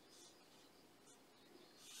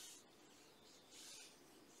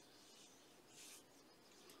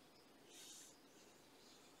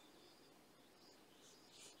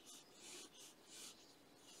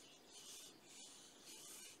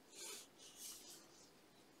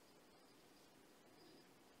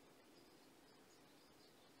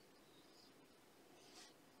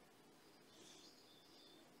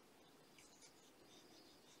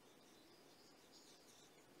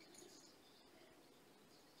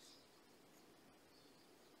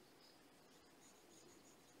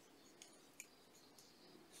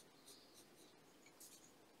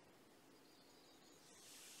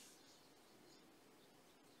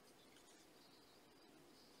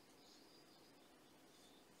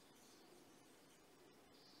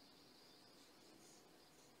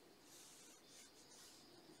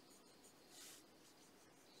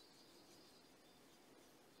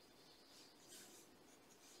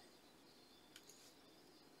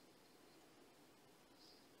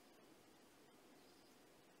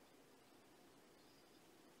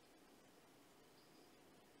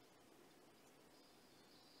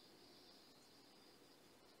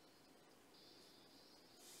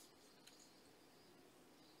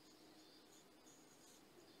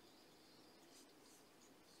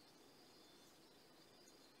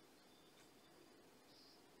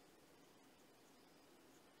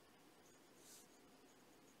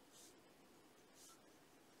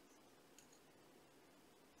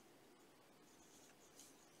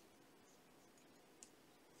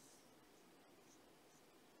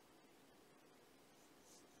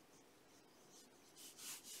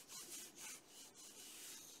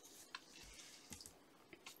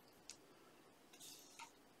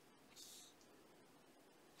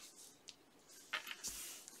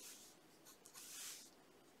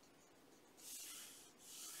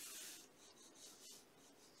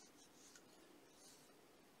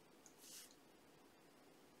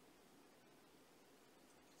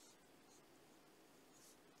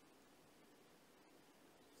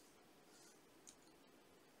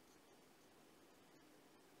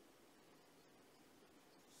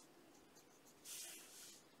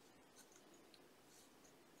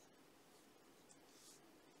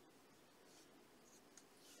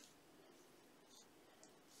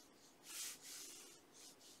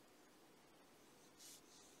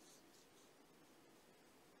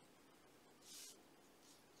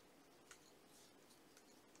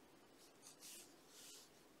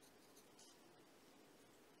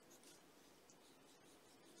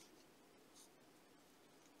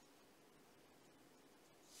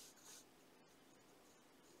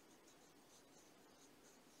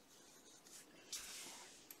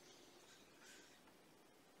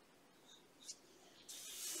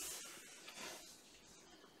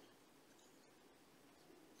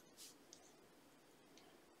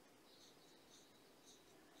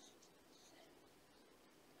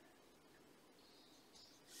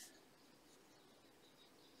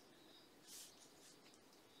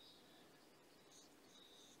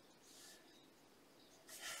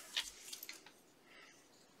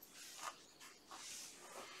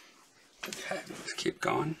 Okay, let's keep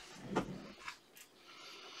going.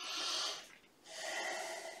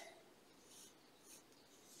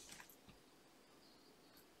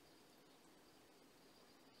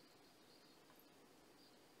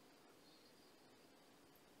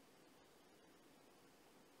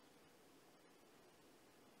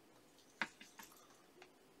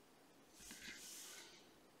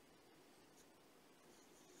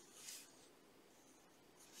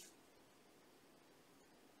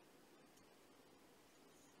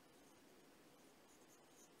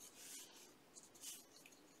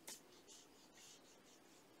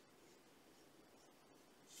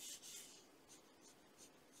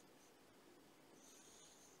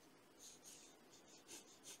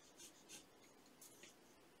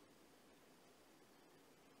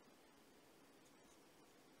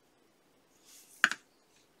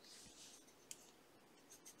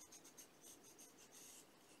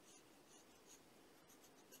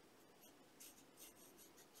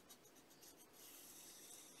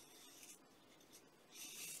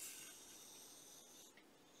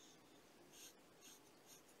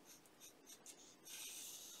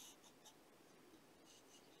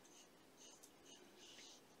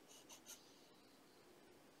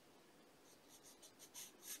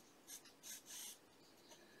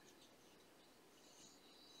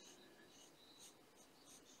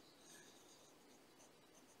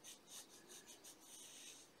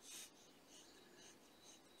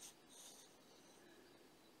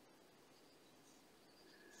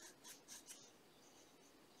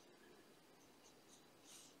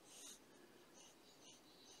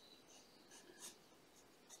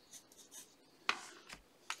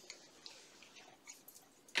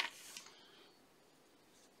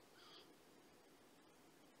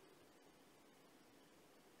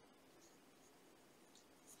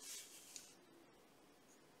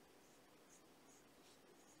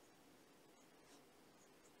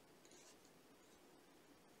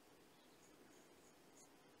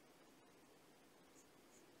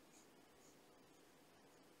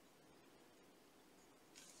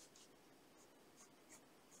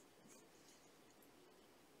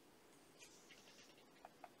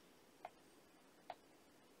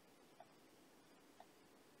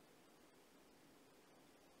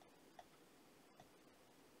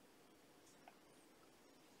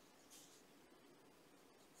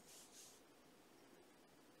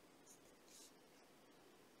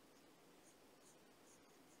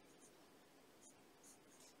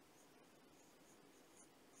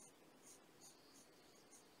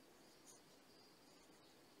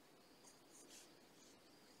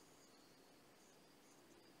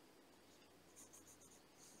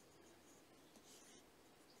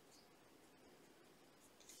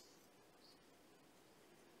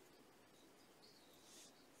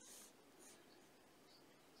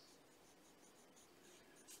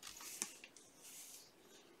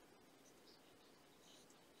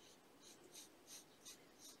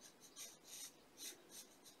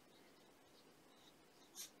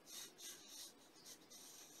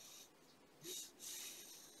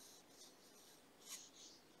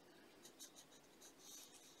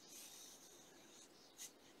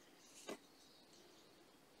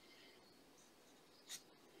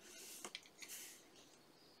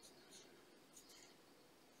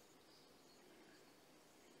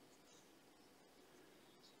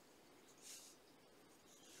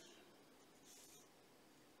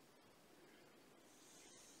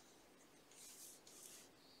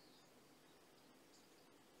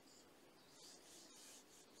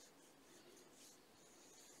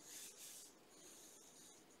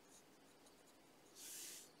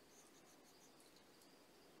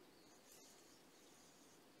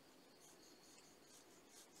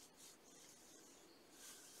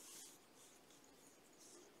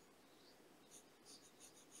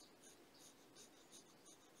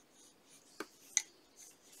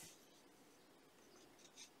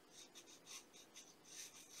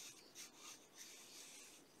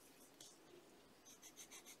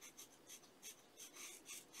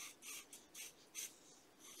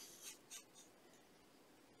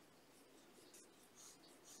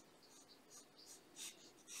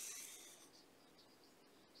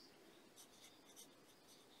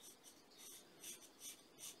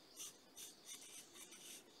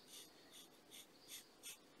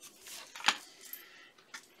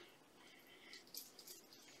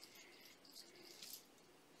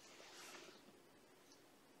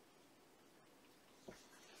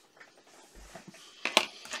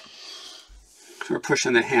 So we're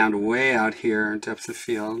pushing the hand way out here in depth of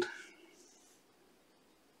field.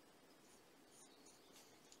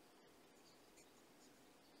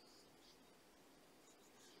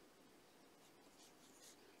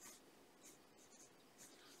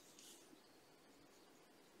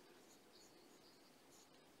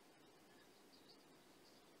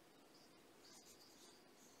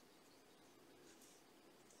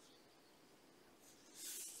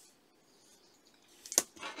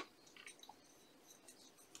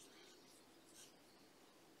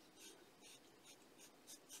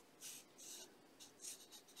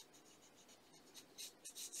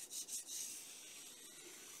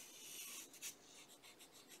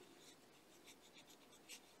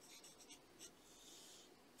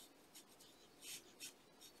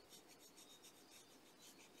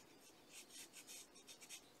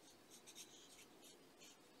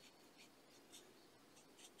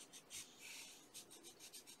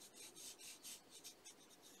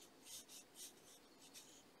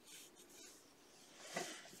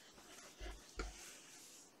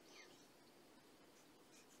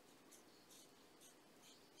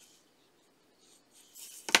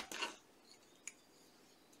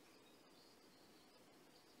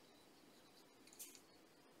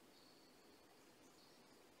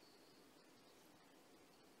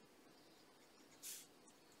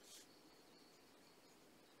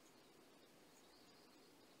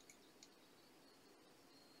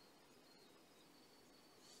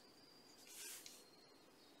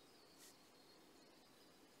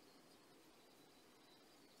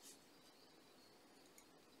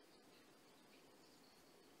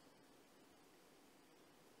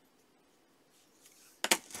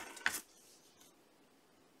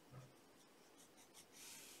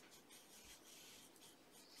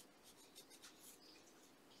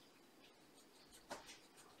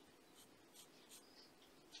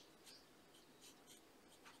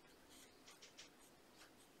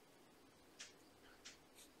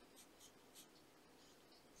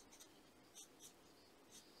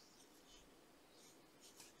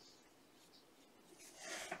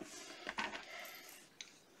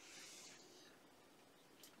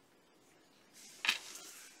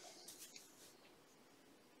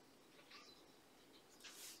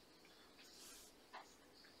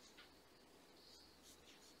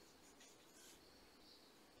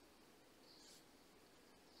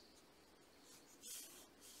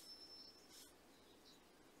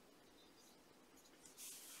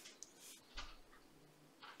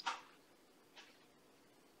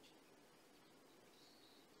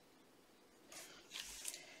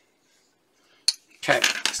 Okay,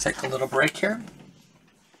 let's take a little break here.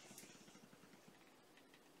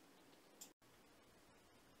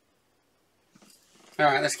 All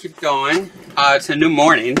right, let's keep going. It's a new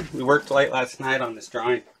morning. We worked late last night on this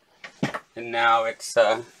drawing, and now it's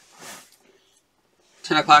 10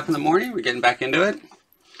 o'clock in the morning. We're getting back into it,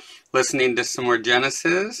 listening to some more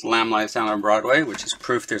Genesis, Lamb Lies Down on Broadway, which is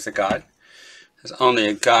proof there's a God, because only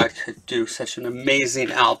a God could do such an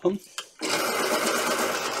amazing album.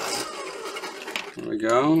 There we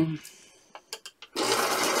go.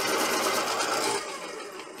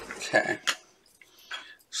 Okay,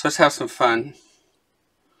 so let's have some fun.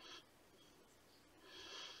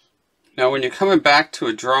 Now when you're coming back to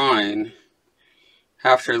a drawing,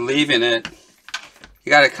 after leaving it, you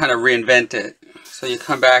got to kind of reinvent it. So you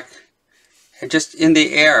come back and just in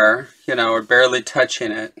the air, you know, or barely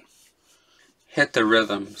touching it, hit the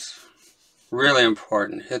rhythms. Really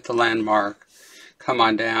important. Hit the landmark. Come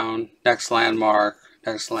on down. Next landmark.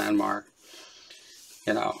 Next landmark.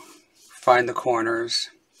 You know, find the corners.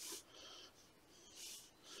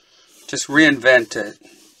 Just reinvent it.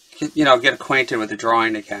 You know, get acquainted with the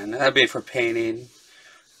drawing again. That'd be for painting,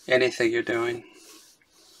 anything you're doing.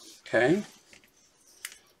 Okay.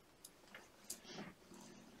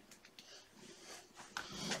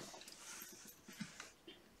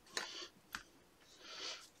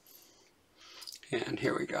 And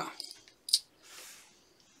here we go.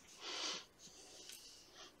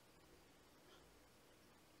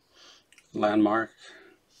 Landmark.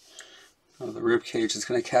 Oh, the rib cage is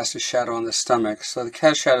going to cast a shadow on the stomach. So the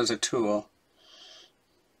cast shadow is a tool.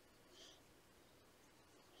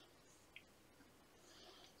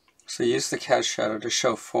 So use the cast shadow to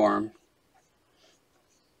show form.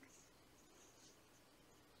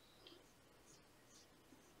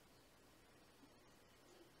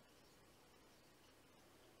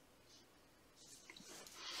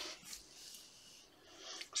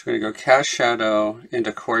 So we're going to go cast shadow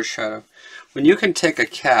into core shadow. When you can take a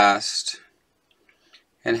cast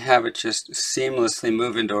and have it just seamlessly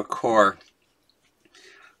move into a core,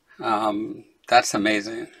 that's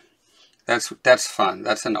amazing. That's fun.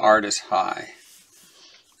 That's an artist high.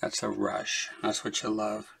 That's a rush. That's what you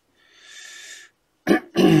love.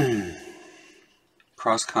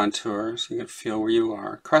 Cross contours. You can feel where you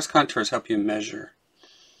are. Cross contours help you measure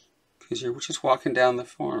because you're just walking down the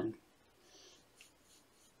form.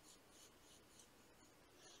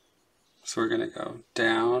 So we're going to go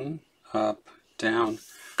down, up, down.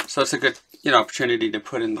 So it's a good, opportunity to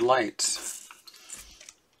put in the lights.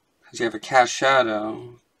 Because you have a cast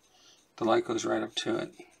shadow, the light goes right up to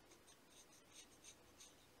it.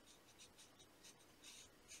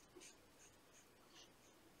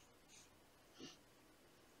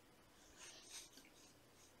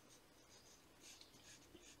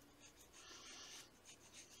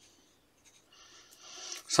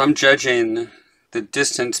 So I'm judging the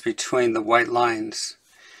distance between the white lines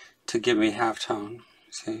to give me halftone.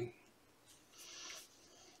 See?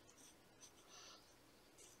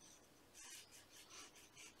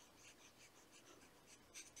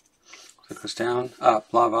 So it goes down,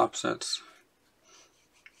 up, law of opposites.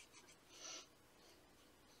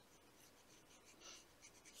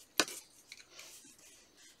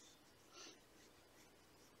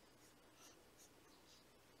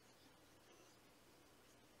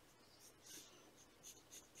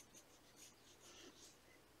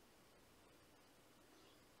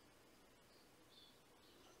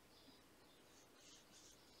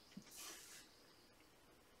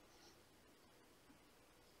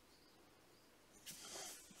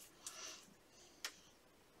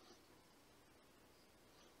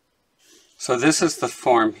 So this is the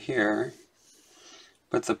form here,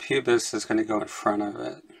 but the pubis is going to go in front of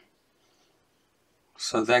it.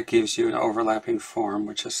 So that gives you an overlapping form,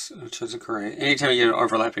 which is great. Anytime you get an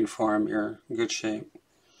overlapping form, you're in good shape.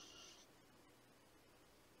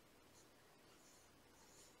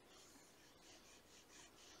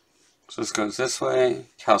 So this goes this way,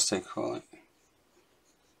 Cal State Coolant.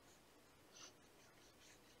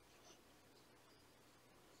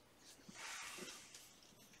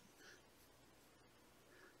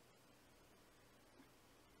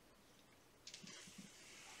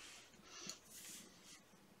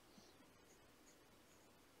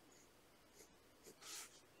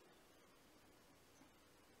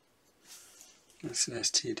 That's an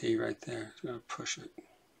STD right there. I'm going to push it.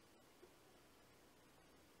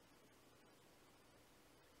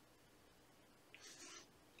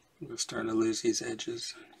 We're starting to lose these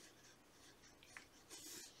edges.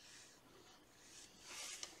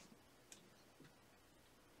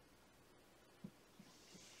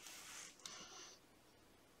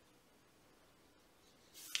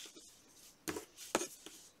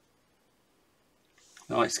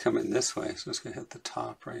 The light's coming this way, so it's going to hit the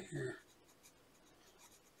top right here.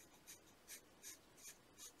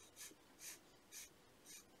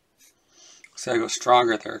 So I go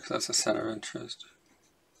stronger there because that's the center of interest.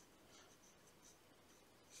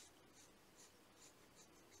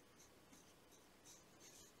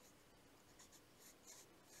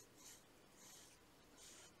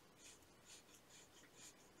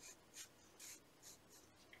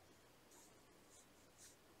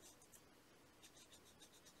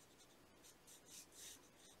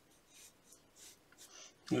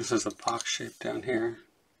 This is a box shape down here.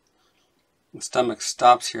 The stomach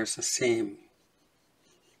stops here, it's a seam.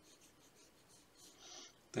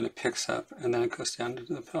 Then it picks up, and then it goes down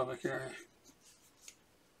into the pelvic area.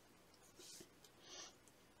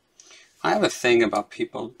 I have a thing about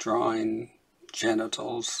people drawing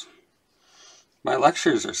genitals. My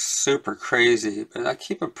lectures are super crazy, but I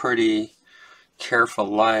keep a pretty careful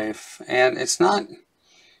life. And it's not,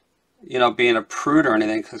 being a prude or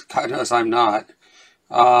anything, because God knows I'm not.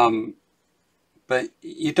 But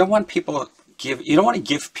you don't want to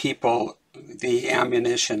give people the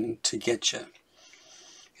ammunition to get you.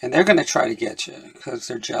 And they're going to try to get you because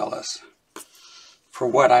they're jealous. For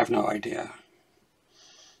what, I have no idea.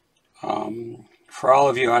 For all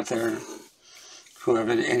of you out there who have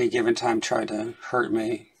at any given time tried to hurt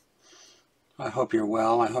me, I hope you're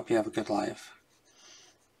well. I hope you have a good life.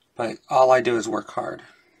 But all I do is work hard.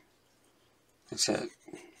 That's it.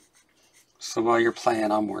 So while you're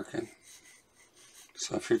playing, I'm working.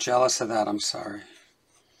 So if you're jealous of that, I'm sorry.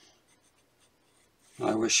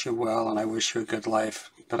 I wish you well, and I wish you a good life,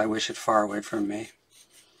 but I wish it far away from me,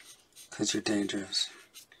 because you're dangerous.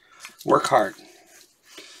 Work hard.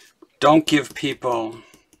 Don't give people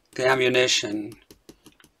the ammunition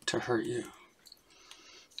to hurt you.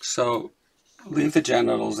 So leave the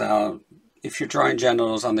genitals out. If you're drawing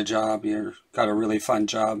genitals on the job, you've got a really fun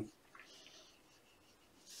job.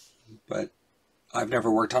 But I've never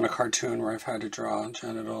worked on a cartoon where I've had to draw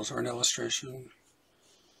genitals or an illustration.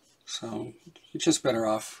 So you're just better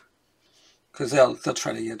off because they'll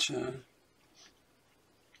try to get you.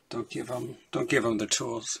 Don't give them the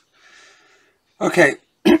tools. Okay,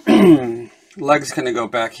 leg's going to go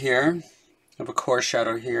back here. I have a core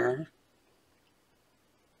shadow here.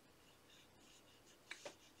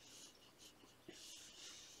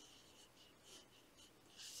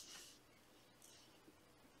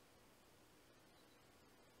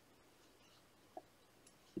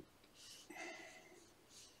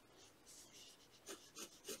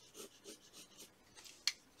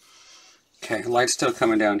 Okay, light's still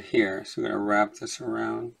coming down here, so we're going to wrap this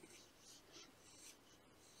around.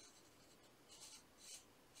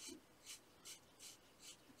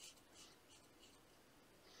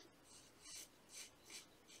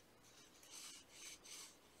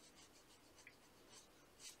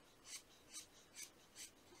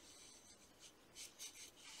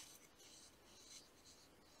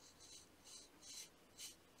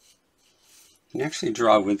 You actually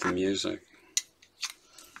draw with the music.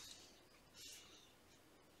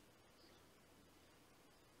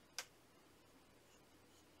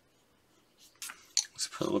 Let's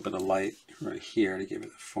put a little bit of light right here to give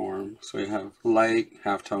it the form. So we have light,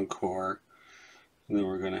 halftone core, and then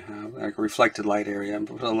we're going to have like a reflected light area.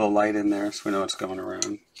 Put a little light in there so we know what's going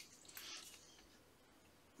around.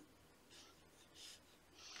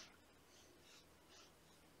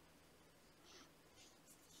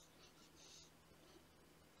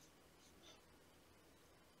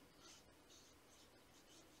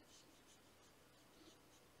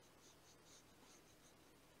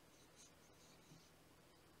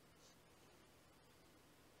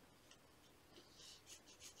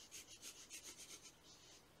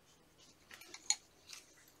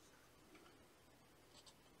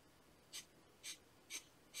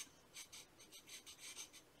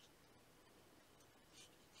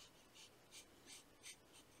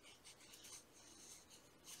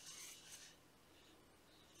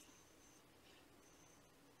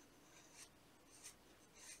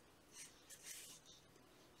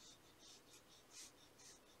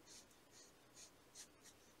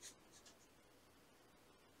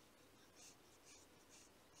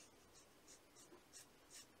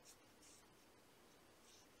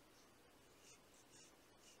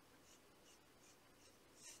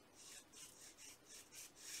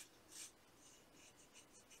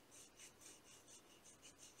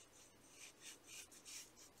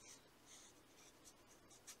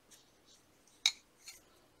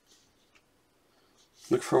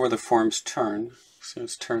 Look for where the forms turn. So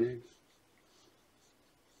it's turning.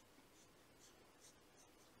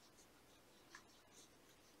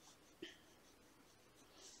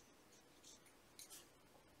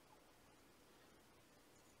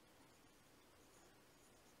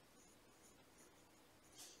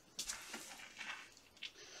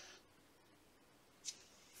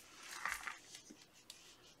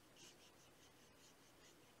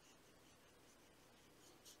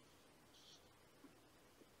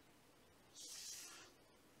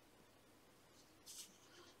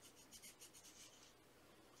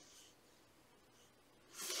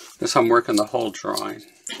 This I'm working the whole drawing.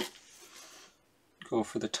 Go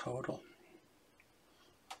for the total.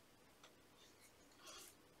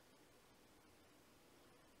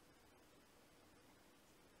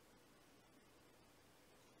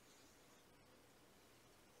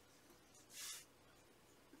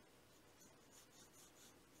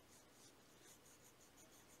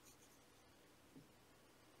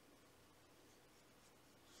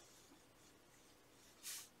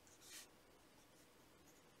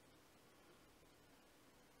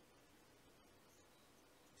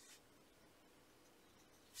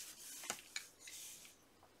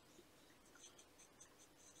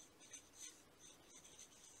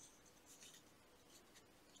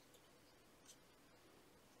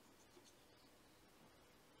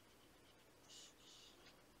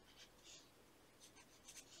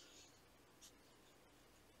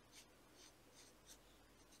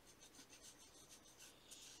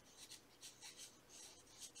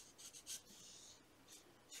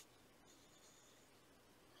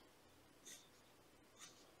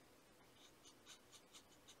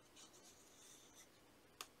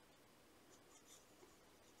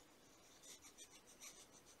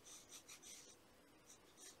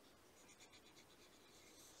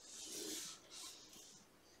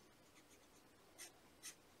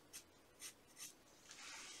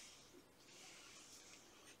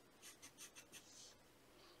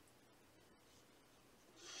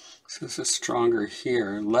 So this is stronger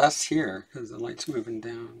here, less here, because the light's moving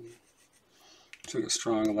down. So we get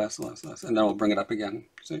strong, less, and then we'll bring it up again.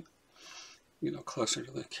 See, closer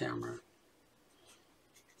to the camera.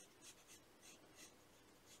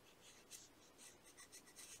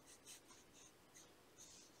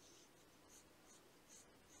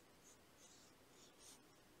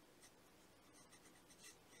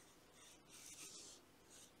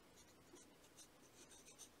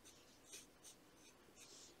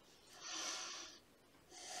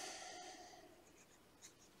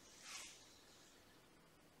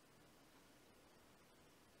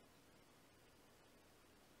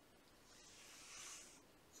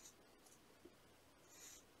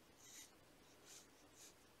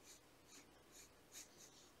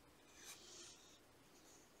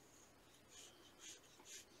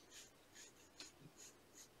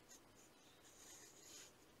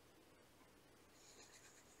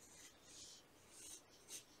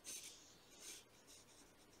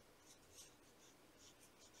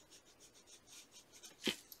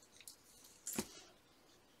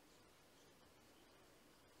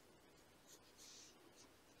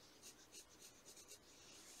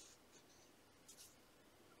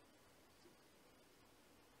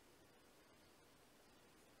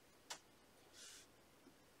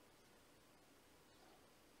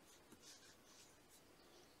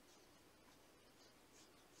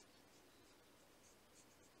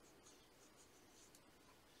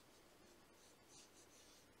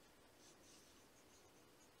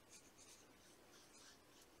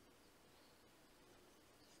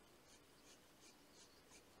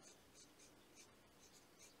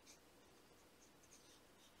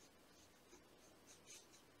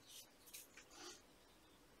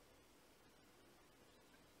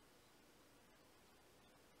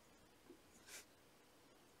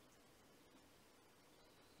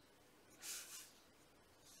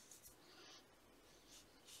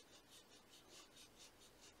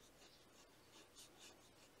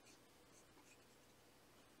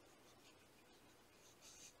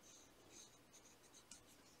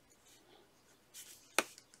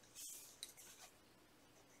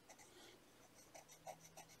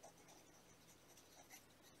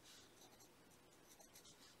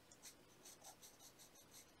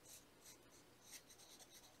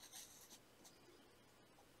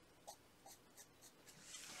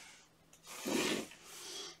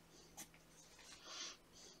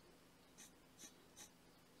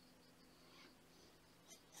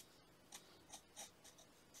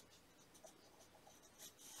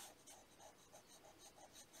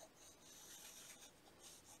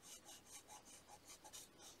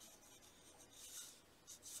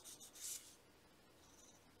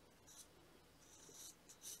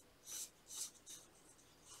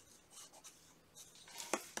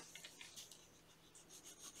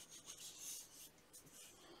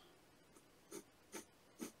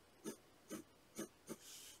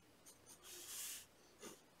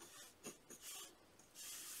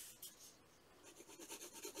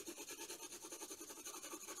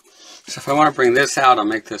 if I want to bring this out, I'll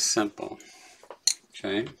make this simple.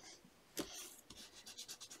 Okay.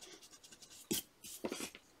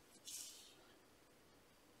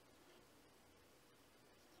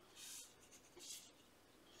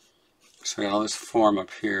 So I got all this form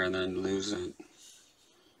up here and then lose it.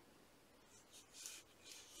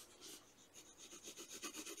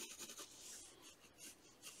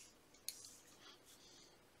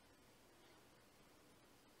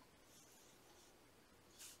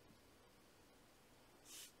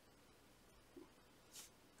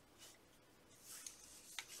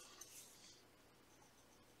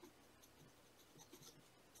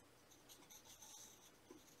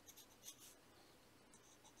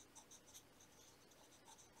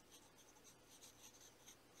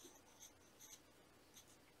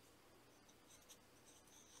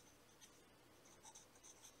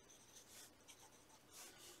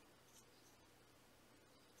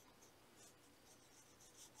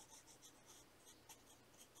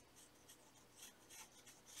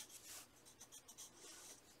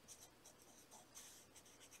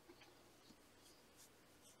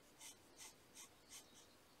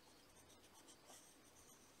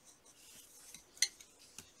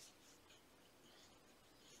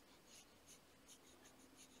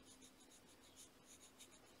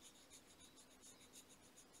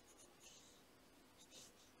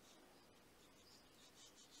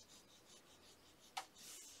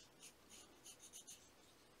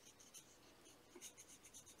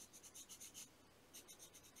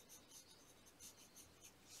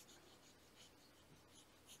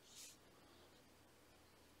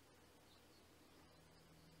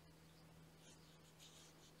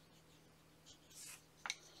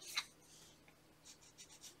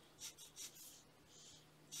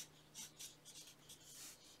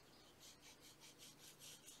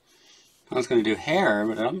 I was going to do hair,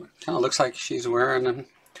 but it kind of looks like she's wearing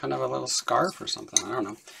kind of a little scarf or something. I don't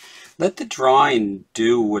know. Let the drawing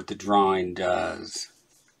do what the drawing does.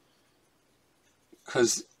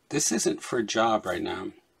 Because this isn't for a job right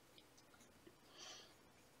now.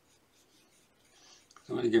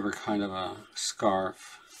 I'm going to give her kind of a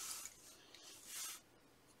scarf.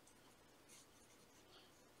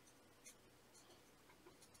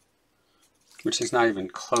 Which is not even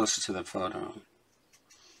close to the photo.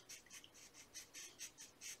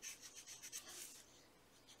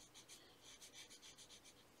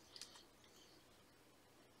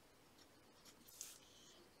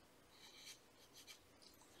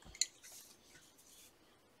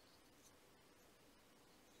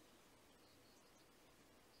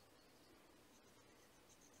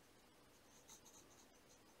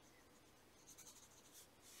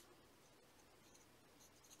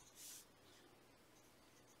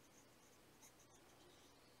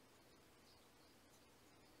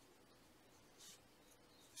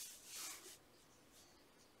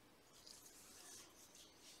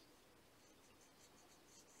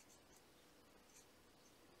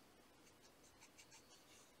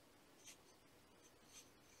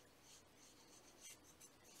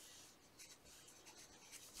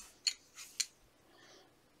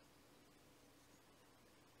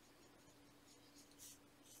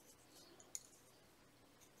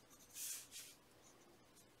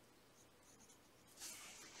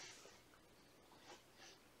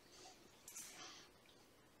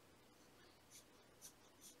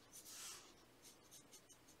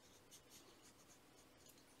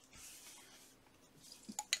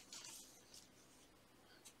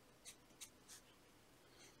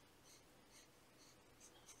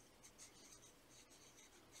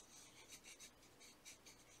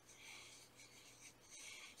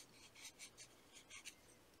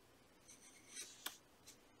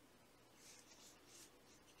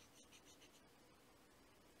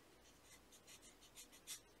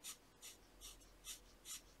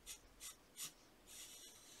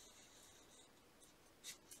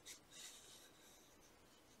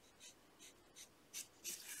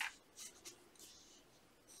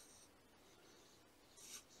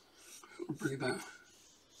 Bring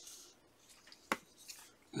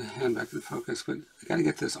the hand back in focus, but I got to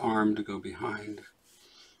get this arm to go behind.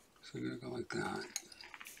 So I'm going to go like that.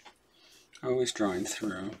 Always drawing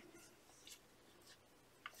through.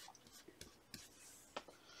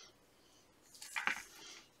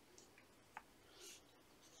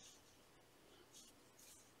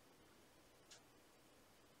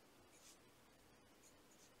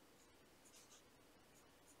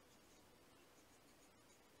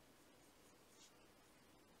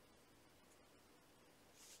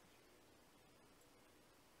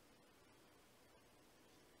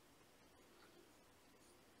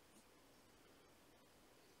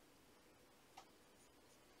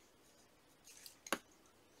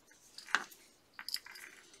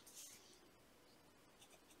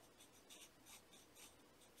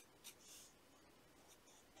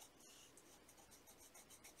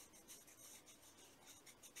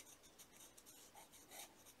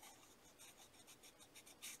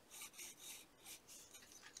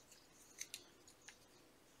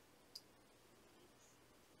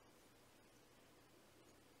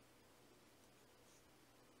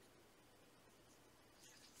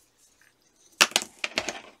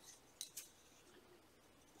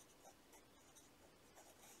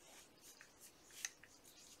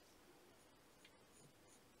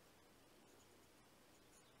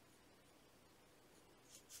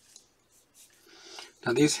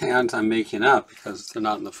 Now these hands I'm making up because they're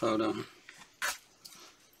not in the photo.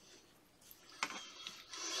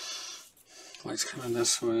 Light's coming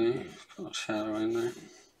this way, put a little shadow in there.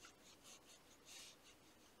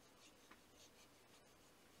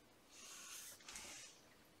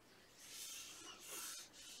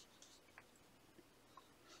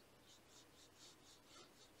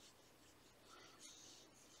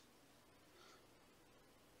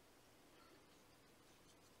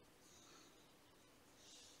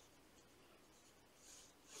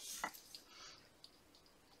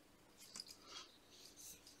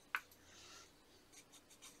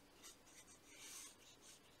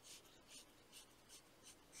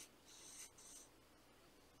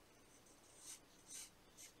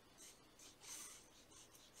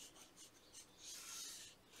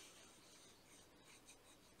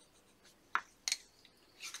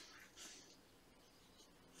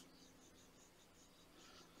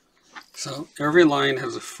 So every line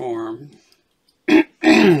has a form.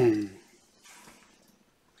 We're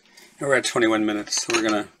at 21 minutes, so we're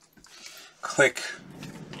going to click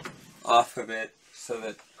off of it so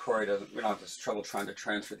that Corey doesn't, we don't have this trouble trying to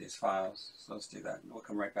transfer these files. So let's do that, and we'll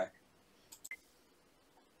come right back.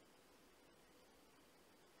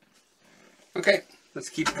 Okay, let's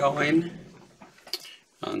keep going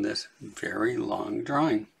on this very long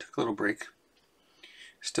drawing. Took a little break.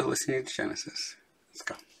 Still listening to Genesis. Let's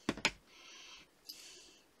go.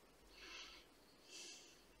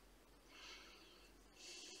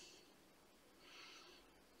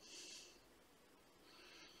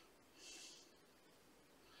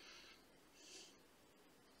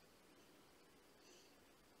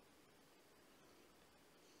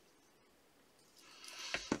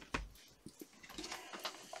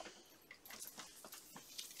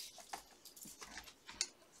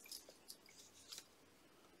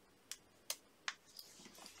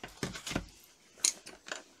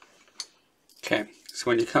 Okay, so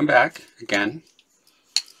when you come back, again,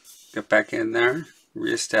 get back in there,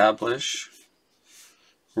 reestablish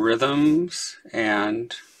rhythms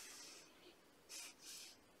and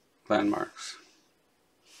landmarks.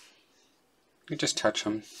 You just touch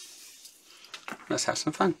them. Let's have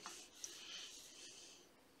some fun.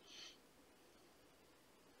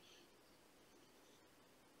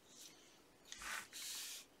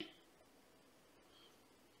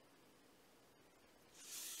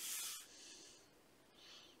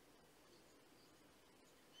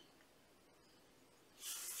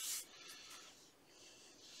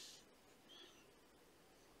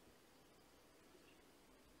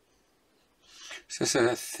 So this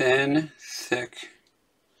is a thin, thick,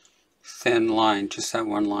 thin line, just that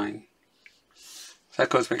one line. So that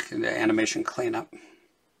goes back to the animation cleanup.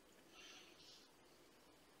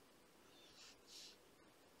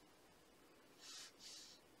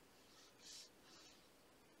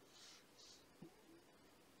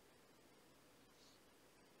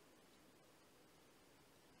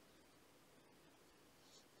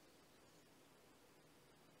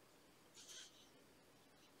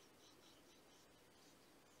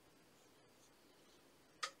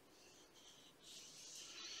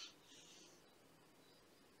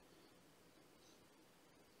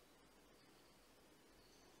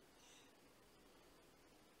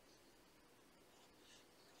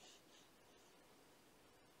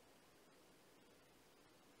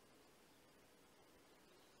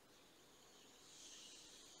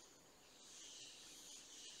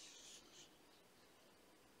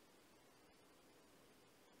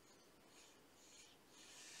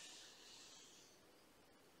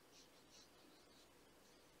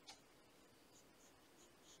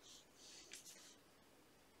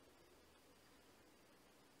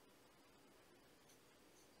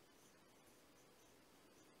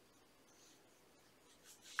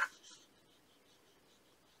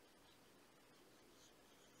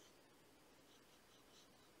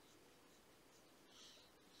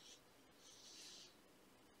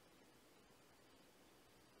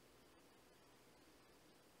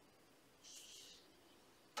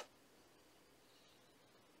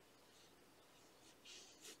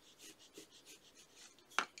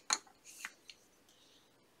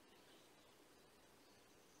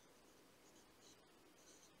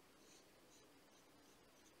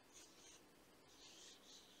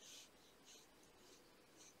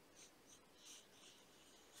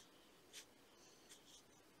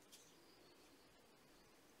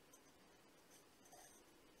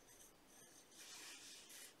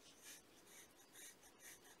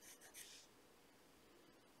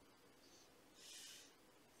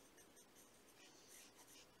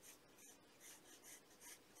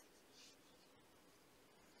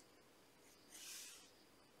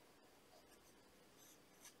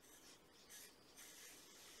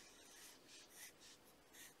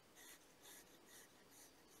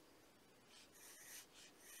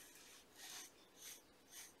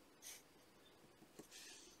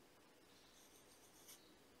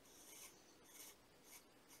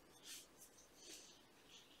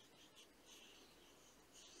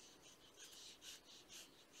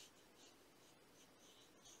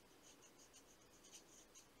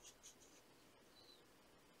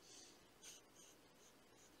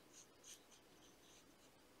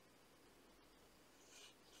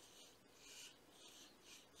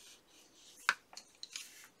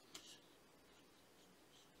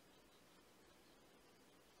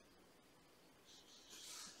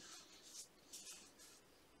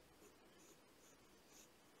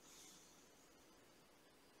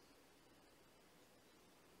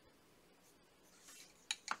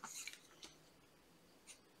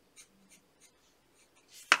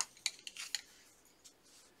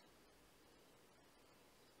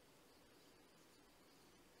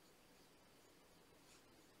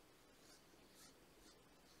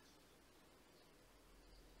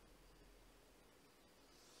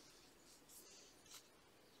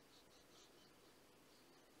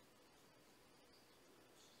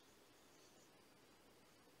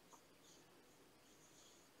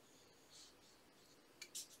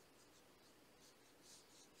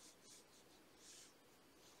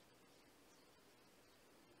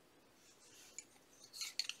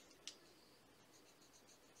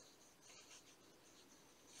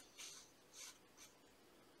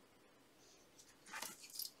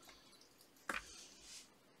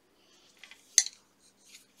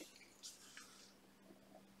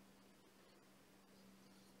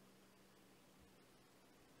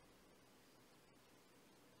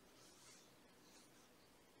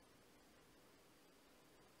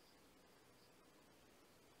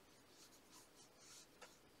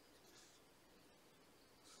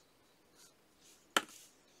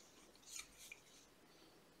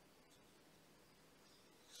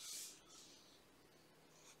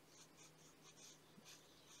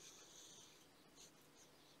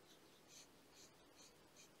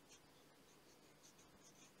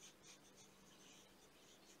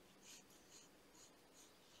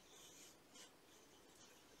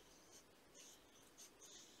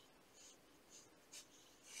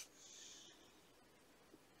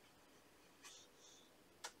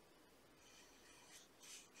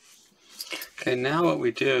 Okay, now what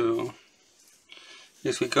we do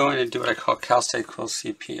is we go in and do what I call CalStakeFull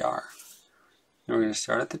CPR. And we're going to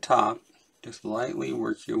start at the top, just lightly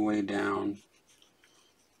work your way down,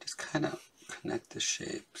 just kind of connect the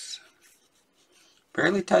shapes,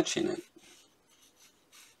 barely touching it.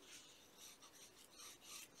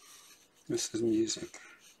 This is music.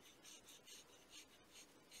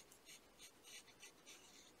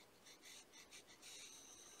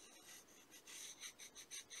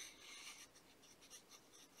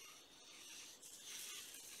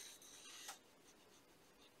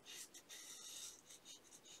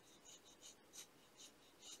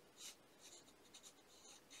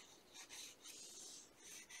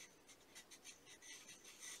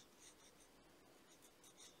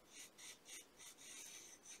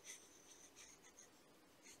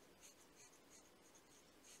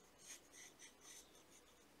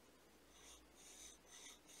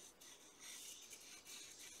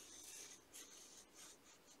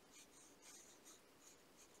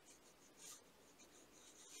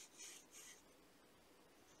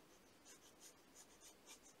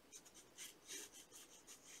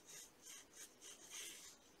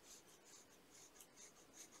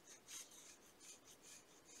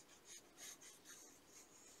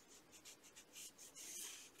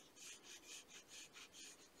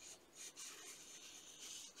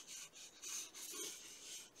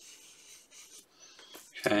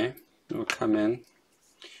 Okay, we'll come in,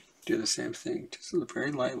 do the same thing, just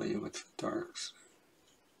very lightly with the darks.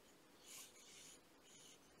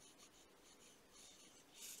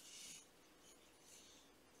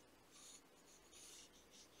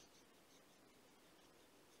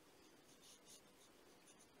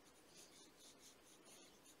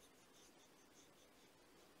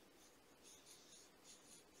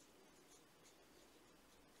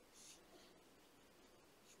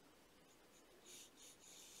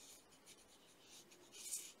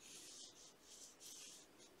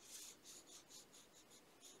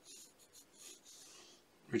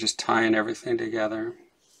 We're just tying everything together.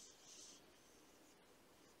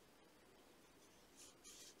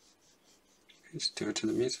 Just do it to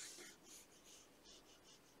the music.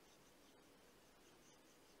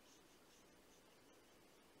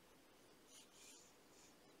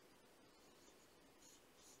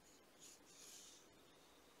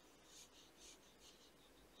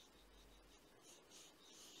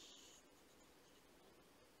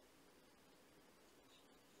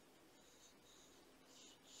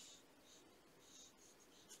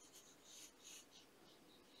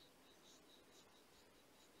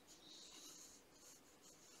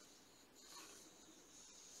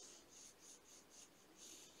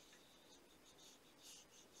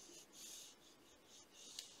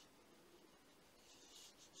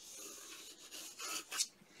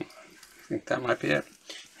 I think that might be it.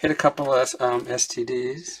 Hit a couple of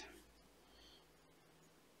STDs.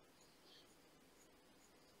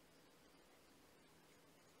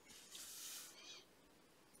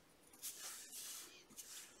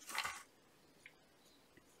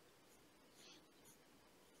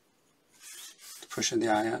 Pushing the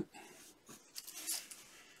eye up.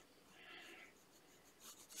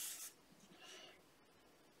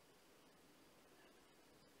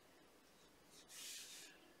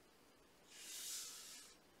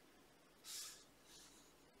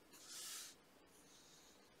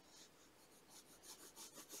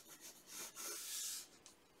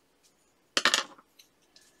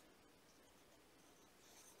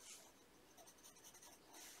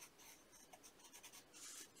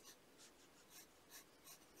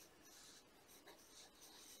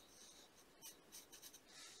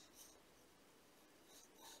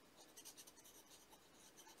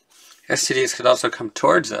 STDs could also come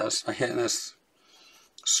towards us by hitting this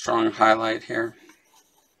strong highlight here.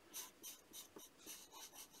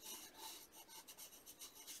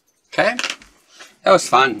 Okay, that was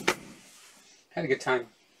fun. Had a good time.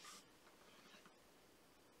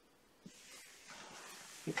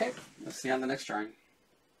 Okay, let's see you on the next drawing.